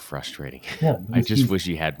 Janela is so frustrating. Yeah, I because just wish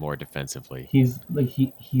he had more defensively. he's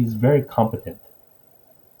very competent,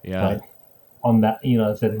 Yeah. right? On that,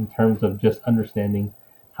 I said in terms of just understanding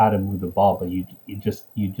how to move the ball, but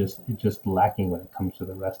it's just lacking when it comes to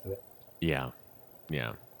the rest of it. Yeah.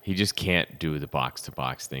 Yeah. He just can't do the box to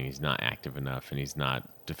box thing. He's not active enough and he's not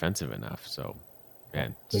defensive enough. So, Yeah.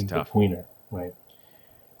 man, So it's he's the tough. tweener, right?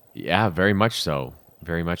 Yeah, very much so.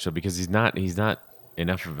 Very much so because he's not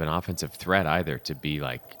enough of an offensive threat either to be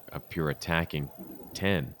like a pure attacking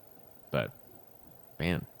 10. But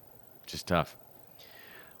man, just tough.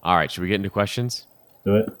 All right, should we get into questions?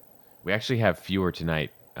 Do it. We actually have fewer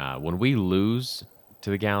tonight. When we lose to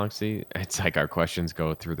the Galaxy, it's like our questions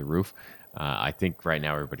go through the roof. I think right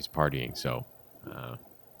now everybody's partying. So, uh,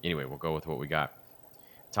 anyway, we'll go with what we got.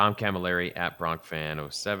 Tom Camilleri at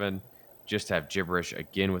BronkFan07. Just have gibberish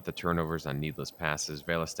again with the turnovers on needless passes.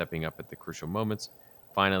 Vela stepping up at the crucial moments.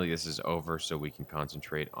 Finally, this is over so we can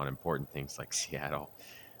concentrate on important things like Seattle.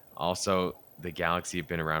 Also, the Galaxy have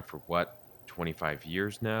been around for what, 25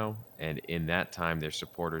 years now? And in that time, their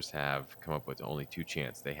supporters have come up with only two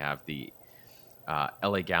chants. They have the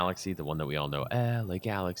LA Galaxy, the one that we all know, LA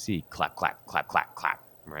Galaxy, clap, clap, clap, clap, clap,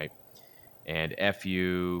 right? And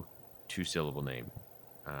FU, two syllable name,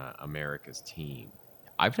 America's team.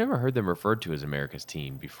 I've never heard them referred to as America's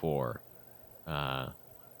team before. Uh,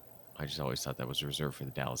 I just always thought that was reserved for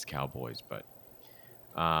the Dallas Cowboys, but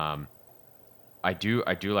um, I do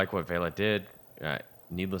like what Vela did.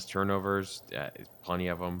 Needless turnovers, plenty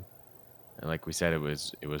of them. And like we said, it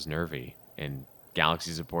was nervy. And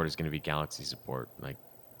Galaxy support is going to be Galaxy support. Like,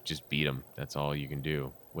 just beat them. That's all you can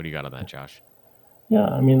do. What do you got on that, Josh? Yeah,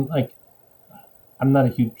 I mean, like, I'm not a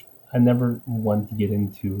huge. I never want to get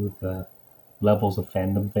into the levels of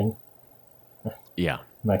fandom thing. Yeah,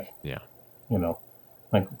 Like, yeah. you know,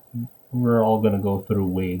 like we're all gonna go through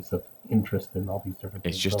waves of interest in all these different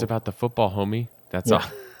It's things. just So about the football, homie. That's all. yeah,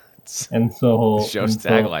 It's and the so show's and so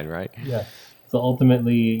tagline, right? yeah. So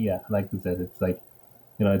ultimately, yeah, like I said, it's like,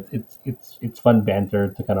 it's fun banter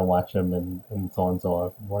to kind of watch them and so on and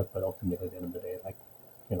so forth. But ultimately, at the end of the day, like,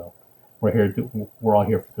 you know, we're all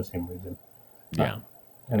here for the same reason. Yeah, Um,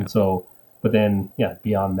 yeah. and so, but then, yeah,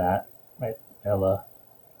 beyond that, right, Ella,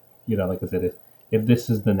 like I said, if this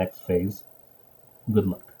is the next phase, good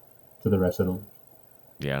luck to the rest of the league.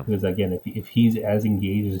 Yeah. Because again, if he's as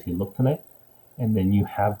engaged as he looked tonight, and then you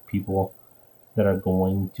have people that are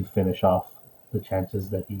going to finish off the chances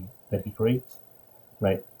that he creates,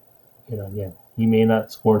 right? Again, he may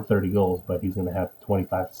not score 30 goals, but he's going to have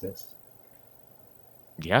 25 assists.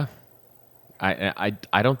 Yeah.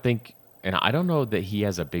 I don't think, and I don't know that he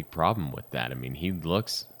has a big problem with that. I mean, he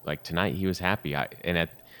looks like tonight he was happy. And at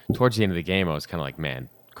towards the end of the game, I was kind of like, man,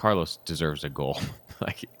 Carlos deserves a goal.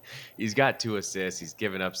 Like, he's got two assists. He's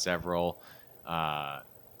given up several. Uh,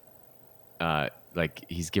 like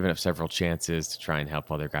he's given up several chances to try and help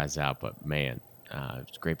other guys out. But man,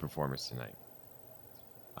 it's a great performance tonight.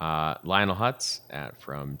 Lionel Hutz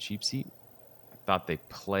from Cheap Seat thought they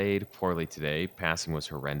played poorly today. Passing was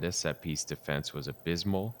horrendous. Set piece defense was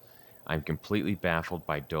abysmal. I'm completely baffled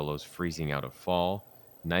by Dolo's freezing out of fall.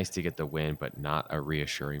 Nice to get the win, but not a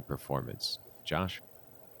reassuring performance. Josh?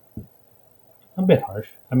 A bit harsh.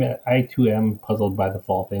 I mean, I too am puzzled by the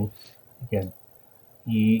fall thing. Again,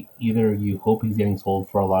 either you hope he's getting sold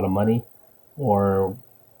for a lot of money, or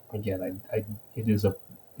again, it is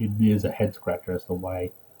a head scratcher as to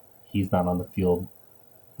why he's not on the field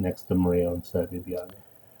next to Mario instead of Viviani.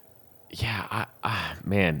 Yeah,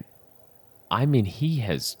 man. I mean, he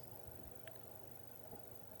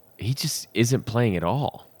just isn't playing at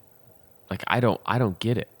all. Like, I don't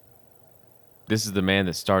get it. This is the man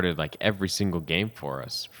that started like every single game for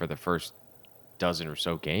us for the first dozen or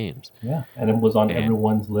so games. Yeah, and it was on And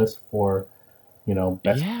everyone's list for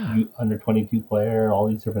best yeah, under 22 player, all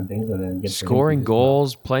these different things, and then for him to scoring just not.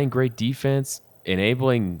 goals, playing great defense,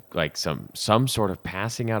 enabling like some sort of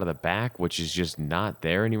passing out of the back, which is just not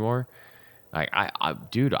there anymore. Like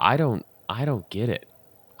dude, I don't get it.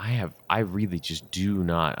 I really just do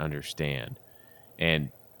not understand. And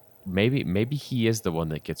maybe he is the one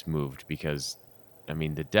that gets moved because I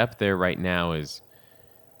mean the depth there right now is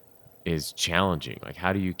challenging. Like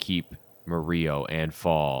how do you keep Murillo and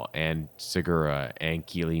Fall and Segura and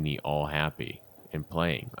Chiellini all happy and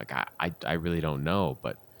playing? Like I really don't know,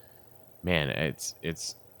 but man,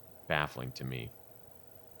 it's baffling to me.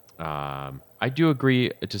 I do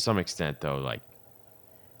agree to some extent though, like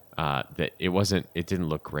that it didn't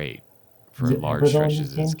look great Is for it ever large though in these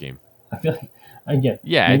stretches of this games? game. I feel like again,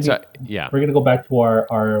 Yeah, it's maybe a yeah. we're gonna go back to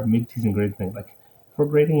our mid season grade thing. Like if we're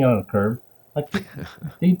grading it on a curve, like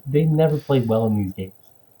they never played well in these games,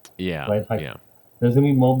 Yeah, right? Like yeah, there's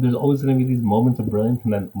always gonna be these moments of brilliance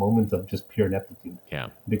and then moments of just pure ineptitude yeah.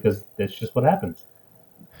 because that's just what happens.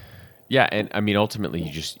 Yeah, and I mean ultimately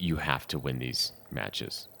you have to win these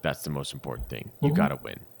matches. That's the most important thing. You Hmm. got to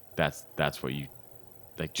win. That's what you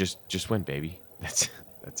like just win, baby.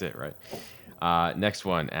 That's it, right? Next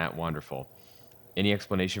one at Wonderful. Any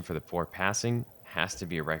explanation for the poor passing? Has to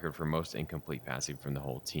be a record for most incomplete passing from the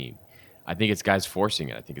whole team. I think it's guys forcing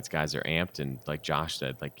it. I think it's guys are amped and like Josh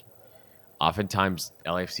said, like oftentimes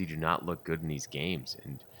LAFC do not look good in these games.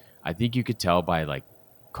 And I think you could tell by like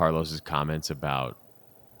Carlos's comments about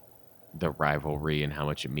the rivalry and how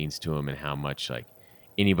much it means to him and how much like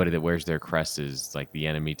anybody that wears their crest is like the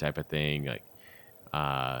enemy type of thing. Like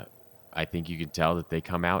uh I think you can tell that they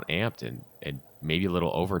come out amped and maybe a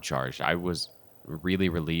little overcharged. I was really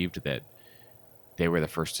relieved that they were the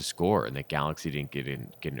first to score and that Galaxy didn't get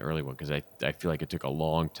an early one because I feel like it took a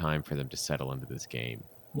long time for them to settle into this game.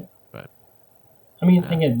 Yeah. But I mean, uh,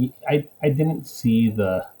 again, I didn't see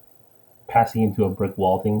the passing into a brick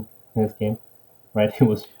wall thing in this game, right?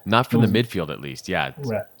 not It from the was midfield at least. Yeah,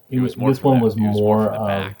 right. it was more This from one was it was more more from the of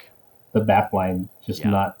back. the back line just Yeah.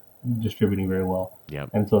 not distributing very well. Yep.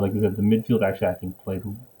 And so, like I said, the midfield actually, I think, played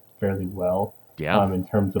fairly well Yeah. in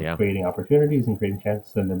terms of Yeah. creating opportunities and creating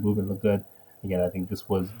chances, and their movement looked good. Again, I think this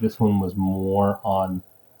one was more on,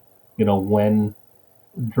 when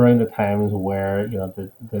during the times where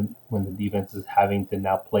the when the defense is having to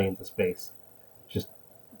now play into space, just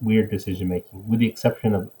weird decision making, with the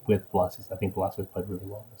exception of with Fallacy. I think Fallacy played really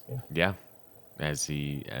well in this game, Yeah. As as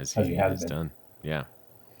he he has has been. done. Yeah.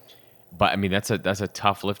 But I mean that's a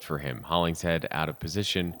tough lift for him. Hollingshead out of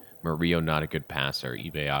position, Murillo not a good passer,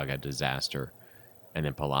 Ibeaga disaster, and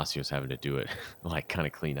then Palacios having to do it like kind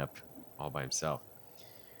of clean up all by himself.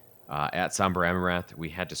 At Sambar Amarath, we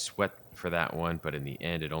had to sweat for that one, but in the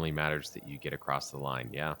end, it only matters that you get across the line.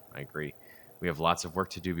 Yeah, I agree. We have lots of work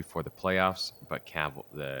to do before the playoffs, but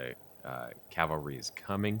the cavalry is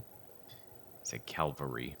coming. I said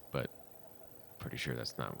cavalry, but pretty sure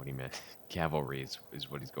that's not what he meant. Cavalry is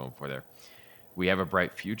what he's going for there. We have a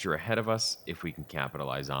bright future ahead of us if we can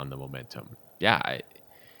capitalize on the momentum. Yeah,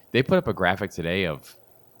 they put up a graphic today of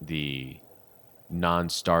the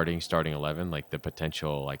starting 11, like the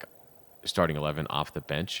potential like starting 11 off the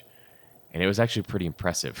bench, and it was actually pretty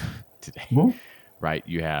impressive today. Mm-hmm. Right,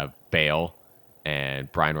 you have Bale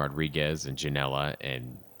and Brian Rodriguez and Janela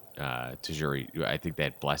and Tajuri. I think they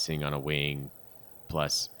had Blessing on a wing,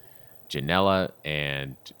 plus Janela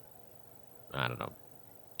and I don't know.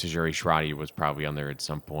 Tajuri Shradi was probably on there at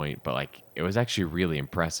some point, but like it was actually really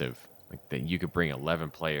impressive. Like that you could bring 11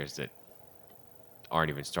 players that aren't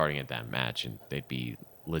even starting at that match and they'd be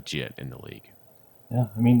legit in the league. Yeah,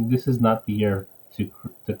 I mean, this is not the year to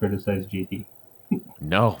criticize JT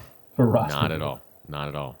No, for roster not at building. all. Not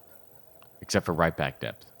at all. Except for right back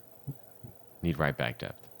depth. Need right back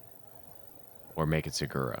depth. Or make it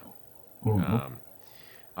Segura. Mm-hmm. Um,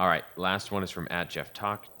 all right. Last one is from at Jeff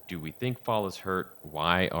Talk. Do we think Fall is hurt?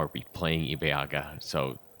 Why are we playing Ibeaga?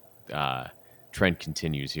 So trend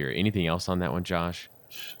continues here. Anything else on that one, Josh?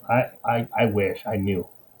 I wish I knew,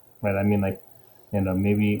 right? I mean, like,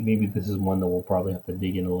 maybe this is one that we'll probably have to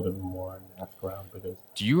dig in a little bit more and ask around because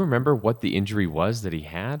Do you remember what the injury was that he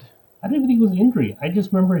had? I don't even think it was injury. I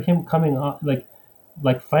just remember him coming off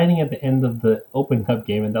like fighting at the end of the Open Cup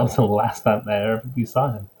game, and that was the last time that ever we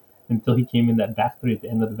saw him until he came in that back three at the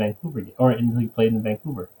end of the Vancouver game, or until he played in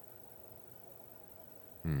Vancouver.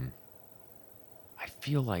 Hmm. I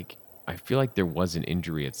feel like there was an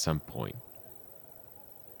injury at some point,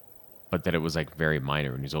 but that it was like very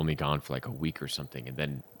minor and he's only gone for like a week or something, and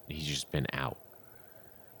then he's just been out.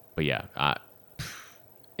 But yeah,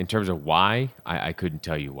 in terms of why, I couldn't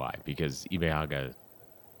tell you why because Ibeaga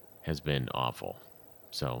has been awful.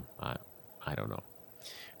 So I don't know.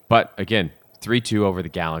 But again, 3-2 over the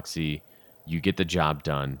Galaxy. You get the job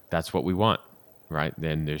done. That's what we want, right?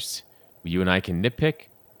 Then there's you and I can nitpick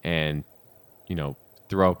and, you know,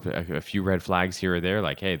 throw up a few red flags here or there,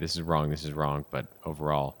 like, hey, this is wrong, this is wrong. But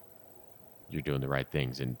overall, you're doing the right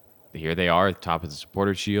things. And here they are at the top of the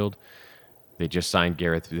supporter shield. They just signed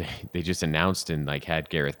Gareth. They just announced and like had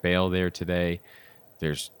Gareth Bale there today.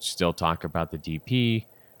 There's still talk about the DP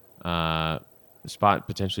spot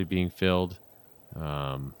potentially being filled.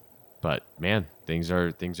 Um, but man, things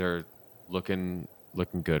are looking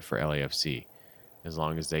good for LAFC as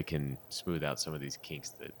long as they can smooth out some of these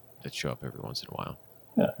kinks that show up every once in a while.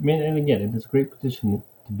 Yeah, I mean, and again, it is a great position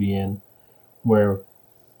to be in where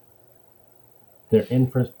they're in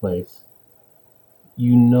first place.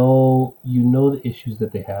 You know the issues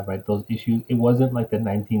that they have, right? Those issues. It wasn't like the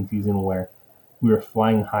 19 season where we were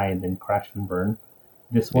flying high and then crashed and burned.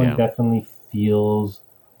 This one Yeah, definitely feels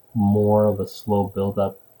more of a slow build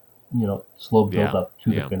yeah, up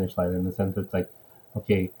to the yeah. finish line in the sense it's like,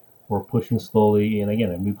 okay, we're pushing slowly, and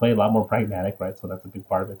again, and we play a lot more pragmatic, right? So that's a big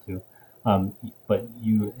part of it too. But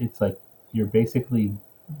it's like you're basically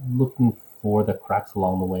looking for the cracks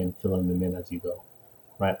along the way and filling them in as you go,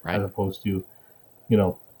 right? As Right. opposed to you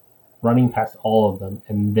know running past all of them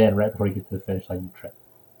and then right before you get to the finish line you trip,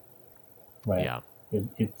 right? Yeah, It,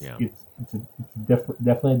 yeah. it's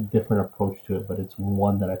definitely a different approach to it, but it's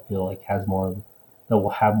one that I feel like has more that will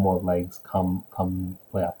have more legs come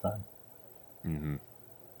playoff time. hmm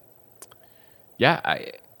Yeah,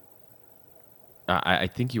 I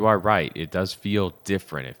think you are right. It does feel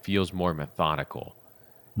different. It feels more methodical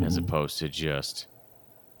as Mm-hmm. opposed to just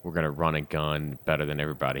we're going to run and gun better than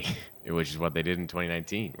everybody, which is what they did in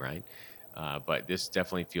 2019, right? But this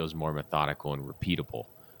definitely feels more methodical and repeatable,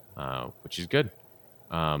 which is good.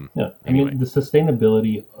 Yeah, I Anyway, mean the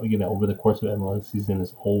sustainability, over the course of MLS season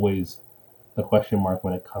is always the question mark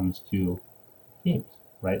when it comes to teams,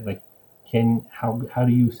 right? Like, can how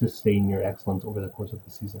do you sustain your excellence over the course of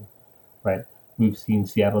the season, right? We've seen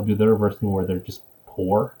Seattle do the reverse thing where they're just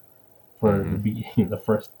poor for the hmm beginning, the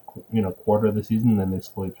first quarter of the season, then they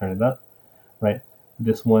slowly turn it up, right?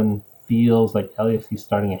 This one feels like LAFC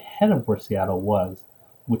starting ahead of where Seattle was,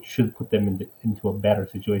 which should put them into a better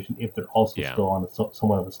situation if they're also yeah, still on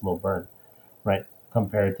somewhat of a slow burn, right?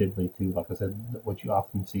 Comparatively to, like I said, what you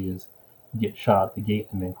often see is get shot at the gate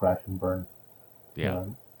and then crash and burn. yeah,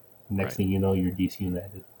 Um, Next right, thing you know, you're DC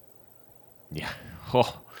United. yeah.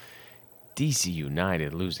 Oh, DC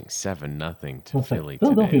United losing 7-0 to I was like, Philly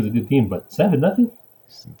Philadelphia is today. a good team, but 7-0.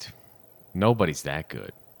 Nobody's that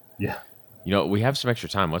good. Yeah. You know, we have some extra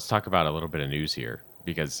time. Let's talk about a little bit of news here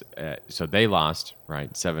because so they lost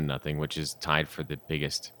right 7-0, which is tied for the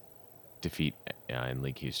biggest defeat in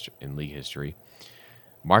league history.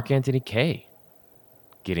 Mark Anthony Kay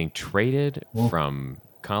getting traded Well, from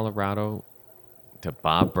Colorado to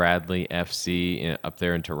Bob Bradley FC up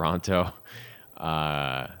there in Toronto.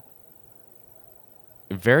 Uh,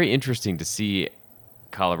 Very interesting to see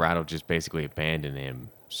Colorado just basically abandon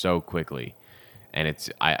him so quickly. And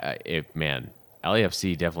man,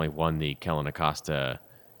 LAFC definitely won the Kellen Acosta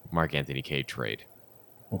Mark Anthony Kay trade.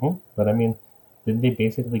 but I mean, didn't they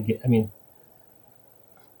basically get? I mean,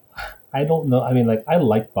 I don't know. I mean, like I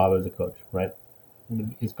like Bob as a coach, right?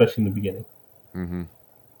 Especially in the beginning. hmm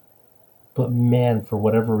But man, for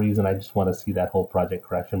whatever reason, I just want to see that whole project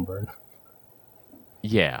crash and burn.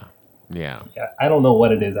 Yeah, yeah. Yeah, I don't know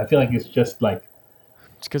what it is. I feel like it's just like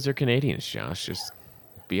It's because they're Canadians, Josh. Just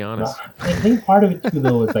be no, honest. I think part of it too,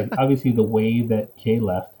 though, is like obviously the way that Kay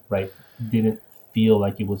left, right, didn't feel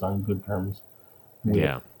like it was on good terms with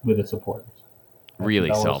Yeah, the supporters. Right, so really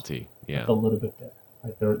that was salty. like Yeah, a little bit there.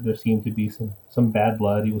 Like there seemed to be some bad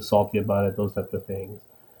blood. He was salty about it, those types of things.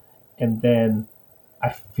 And then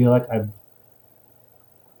I feel like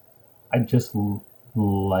I just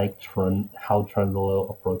like how Trundle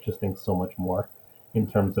approaches things so much more in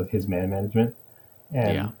terms of his man management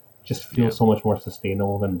yeah, and just yeah, feels so much more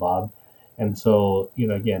sustainable than Bob. And so,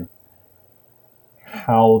 again,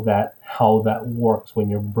 how that works when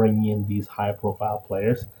you're bringing in these high profile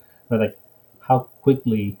players, but like how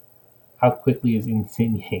quickly how quickly is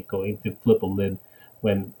Insigne going to flip a lid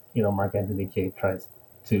when Mark Anthony Kay tries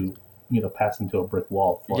to pass into a brick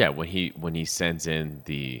wall for yeah. him? When he sends in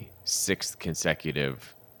the sixth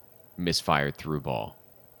consecutive misfired through ball.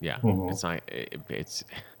 Yeah, Hmm. it's not. It's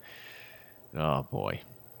oh boy,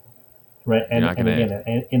 Right, you're and not and gonna. again,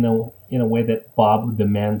 and in a way that Bob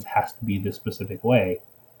demands has to be this specific way.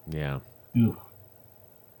 Yeah, Ooh,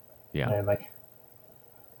 yeah, man, like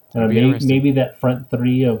It'll be interesting. maybe that front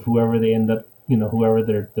three of whoever they end up, whoever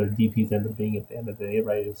their DPs end up being at the end of the day,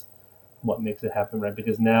 right, is what makes it happen, right?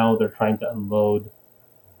 Because now they're trying to unload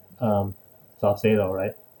Salcedo,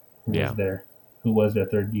 right, who was Yeah. their who was their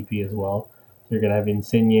third DP as well. So you're gonna have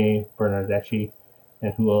Insigne, Bernardeschi,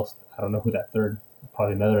 and who else? I don't know who that third,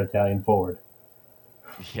 probably another Italian forward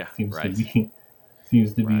Yeah. seems to Right. be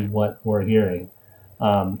seems to be Right. what we're hearing.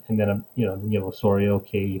 And then you have Osorio,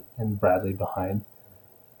 K, and Bradley behind.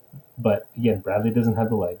 But again, Bradley doesn't have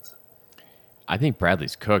the legs. I think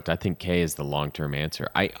Bradley's cooked. I think K is the long term answer.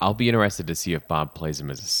 I'll be interested to see if Bob plays him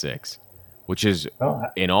as a six, which is No, I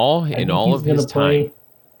in think all he's of going to his time. play.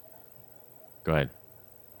 Go ahead.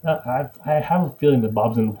 I have a feeling that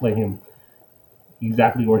Bob's going to play him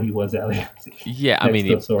exactly where he was at LAFC, Yeah, I next mean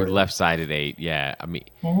to Osorio. left sided eight. Yeah, I mean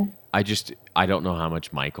Mm-hmm. I don't know how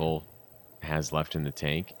much Michael has left in the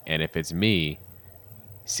tank, and if it's me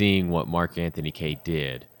seeing what Mark Anthony K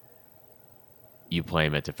did, you play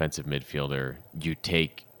him at defensive midfielder. You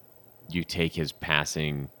take his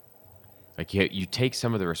passing. Like you take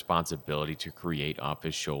some of the responsibility to create off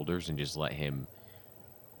his shoulders and just let him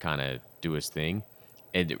kind of do his thing.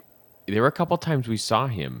 And there were a couple times we saw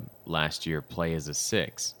him last year play as a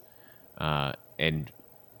six, and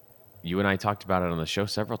you and I talked about it on the show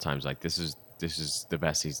several times. Like this is the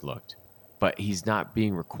best he's looked, but he's not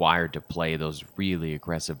being required to play those really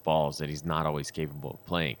aggressive balls that he's not always capable of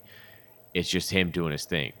playing. It's just him doing his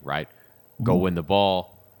thing, right? Go Mm-hmm. win the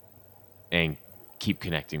ball and keep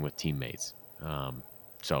connecting with teammates.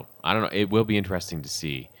 So I don't know. It will be interesting to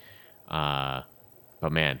see. Uh,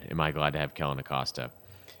 but man, am I glad to have Kellen Acosta.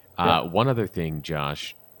 Yeah. One other thing,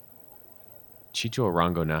 Josh, Chicho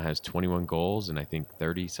Arango now has 21 goals and I think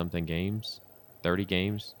 30 something games, 30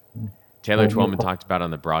 games. Taylor Well, Twellman talked about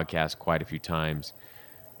on the broadcast quite a few times.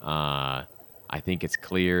 I think it's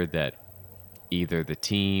clear that either the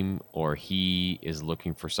team or he is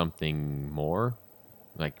looking for something more,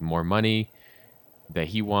 like more money that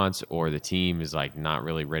he wants, or the team is like not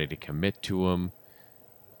really ready to commit to him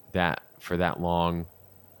that for that long.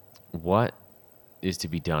 What is to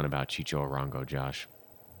be done about Chicho Arango, Josh?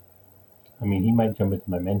 I mean, he might jump into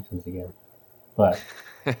my mentions again, but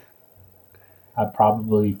I'd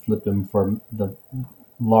probably flip him for the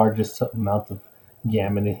largest amount of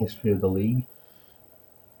gammon in history of the league.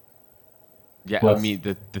 Yeah, I Plus, mean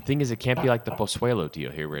the thing is, it can't be like the Pozuelo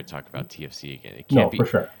deal here where it talked about TFC again. It can't no, for be.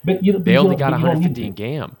 sure. They only got But you don't need 150 to. in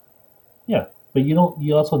GAM. Yeah, but you don't.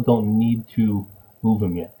 You also don't need to move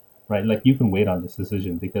him yet, right? Like you can wait on this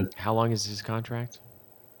decision because How long is his contract?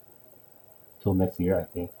 till next year, I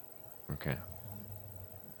think. Okay.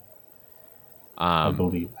 I Um.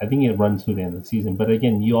 believe. I think it runs through the end of the season. But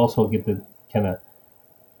again, you also get the kind of.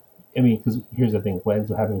 I mean, because here's the thing: what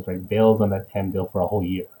ends up happening is right, Bale's on that TAM deal for a whole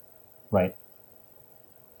year, right?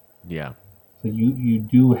 Yeah. So you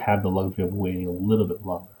do have the luxury of waiting a little bit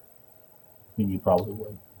longer than you probably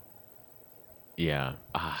would. Yeah.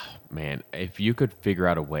 Ah, man. If you could figure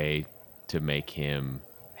out a way to make him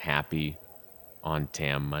happy on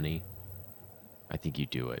TAM money, I think you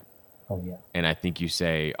do it. Oh yeah, And I think you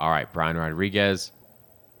say, all right, Brian Rodriguez,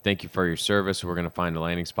 thank you for your service. We're going to find a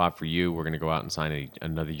landing spot for you. We're going to go out and sign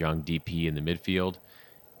another young DP in the midfield.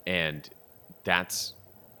 And that's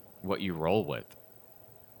what you roll with.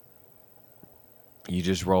 You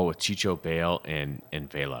just roll with Chicho, Bale, and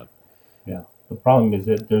Vela. yeah. The problem is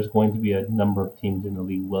that there's going to be a number of teams in the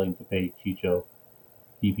league willing to pay Chicho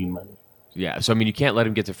DP money. Yeah. So, I mean, you can't let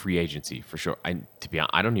him get to free agency for sure. To be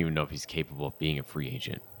honest, I don't even know if he's capable of being a free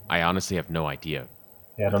agent. I honestly have no idea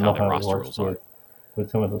Yeah, I with don't how know their how it roster works rules are. with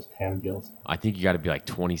some of those TAM deals. I think you got to be like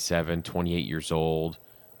 27, 28 years old,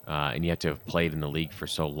 and you have to have played in the league for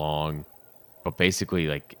so long. But basically,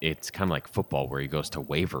 like it's kind of like football where he goes to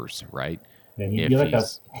waivers, right? Yeah, he'd be If like a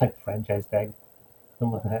he's, like franchise tag,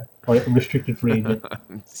 something like that, or a restricted free agent.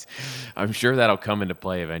 I'm sure that'll come into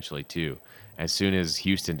play eventually too. As soon as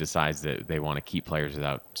Houston decides that they want to keep players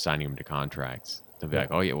without signing them to contracts, they'll be Yeah.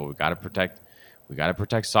 like, "Oh yeah, well we got to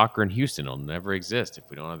protect soccer in Houston. It'll never exist if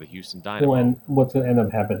we don't have the Houston Well, Dynamo." and what's going to end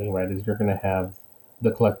up happening, right, is you're going to have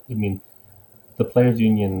the collect. I mean, the players'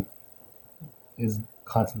 union is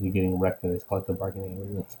constantly getting wrecked in its collective bargaining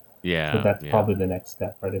agreements. So Yeah, that's yeah, probably the next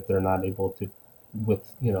step, right? If they're not able to, with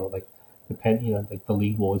like like the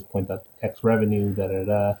league will always point out X revenue, da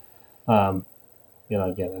da da,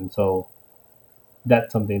 again, and so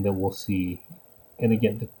that's something that we'll see. And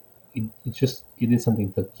again, it is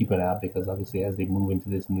something to keep an eye out because obviously as they move into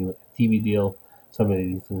this new TV deal, some of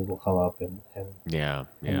these things will come up yeah,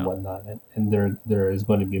 and yeah, whatnot, and there is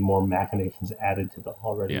going to be more machinations added to the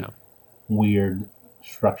already yeah, weird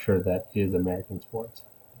structure that is American sports.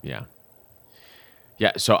 yeah.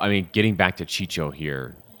 Yeah. So I mean, getting back to Chicho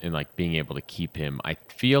here and like being able to keep him, I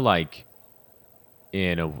feel like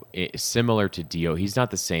similar to Dio, he's not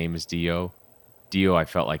the same as Dio. Dio, I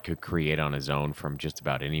felt like could create on his own from just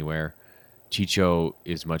about anywhere. Chicho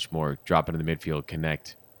is much more drop into the midfield,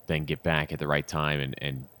 connect, then get back at the right time,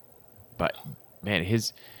 and but man,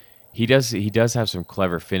 he does have some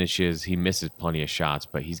clever finishes. He misses plenty of shots,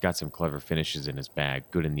 but he's got some clever finishes in his bag.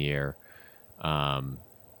 Good in the air. Um,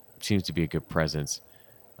 Seems to be a good presence.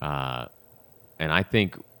 Uh, and I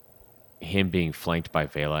think him being flanked by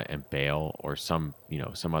Vela and Bale or some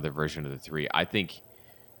other version of the three, I think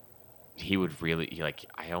he would really like.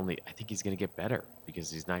 I think he's going to get better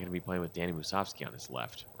because he's not going to be playing with Danny Musovsky on his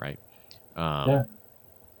left, right? Yeah, Um,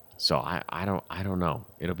 so I don't know.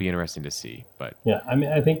 It'll be interesting to see, but yeah. I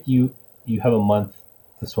mean, I think you have a month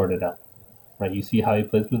to sort it out, right? You see how he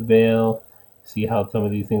plays with Vale, see how some of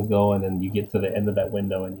these things go, and then you get to the end of that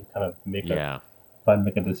window and you kind of yeah,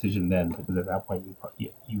 make a decision then, because at that point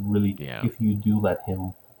you really, yeah, if you do let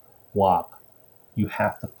him walk, you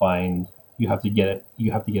have to find you have to get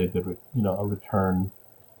a good a return,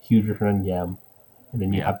 huge return Yam, and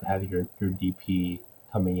then you yeah. have to have your DP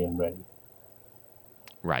coming in ready.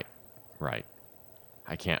 Right, right.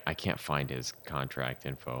 I can't find his contract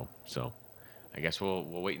info, so I guess we'll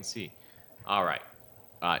wait and see. All right.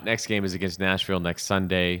 Next game is against Nashville next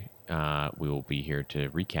Sunday. We will be here to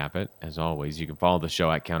recap it. As always, you can follow the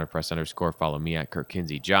show at counterpress_. Follow me at Kirk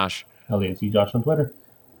Kinsey. Josh. LAFC Josh on Twitter.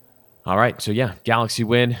 All right. So, yeah, Galaxy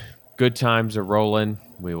win. Good times are rolling.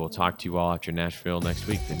 We will talk to you all after Nashville next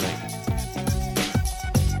week. Good night.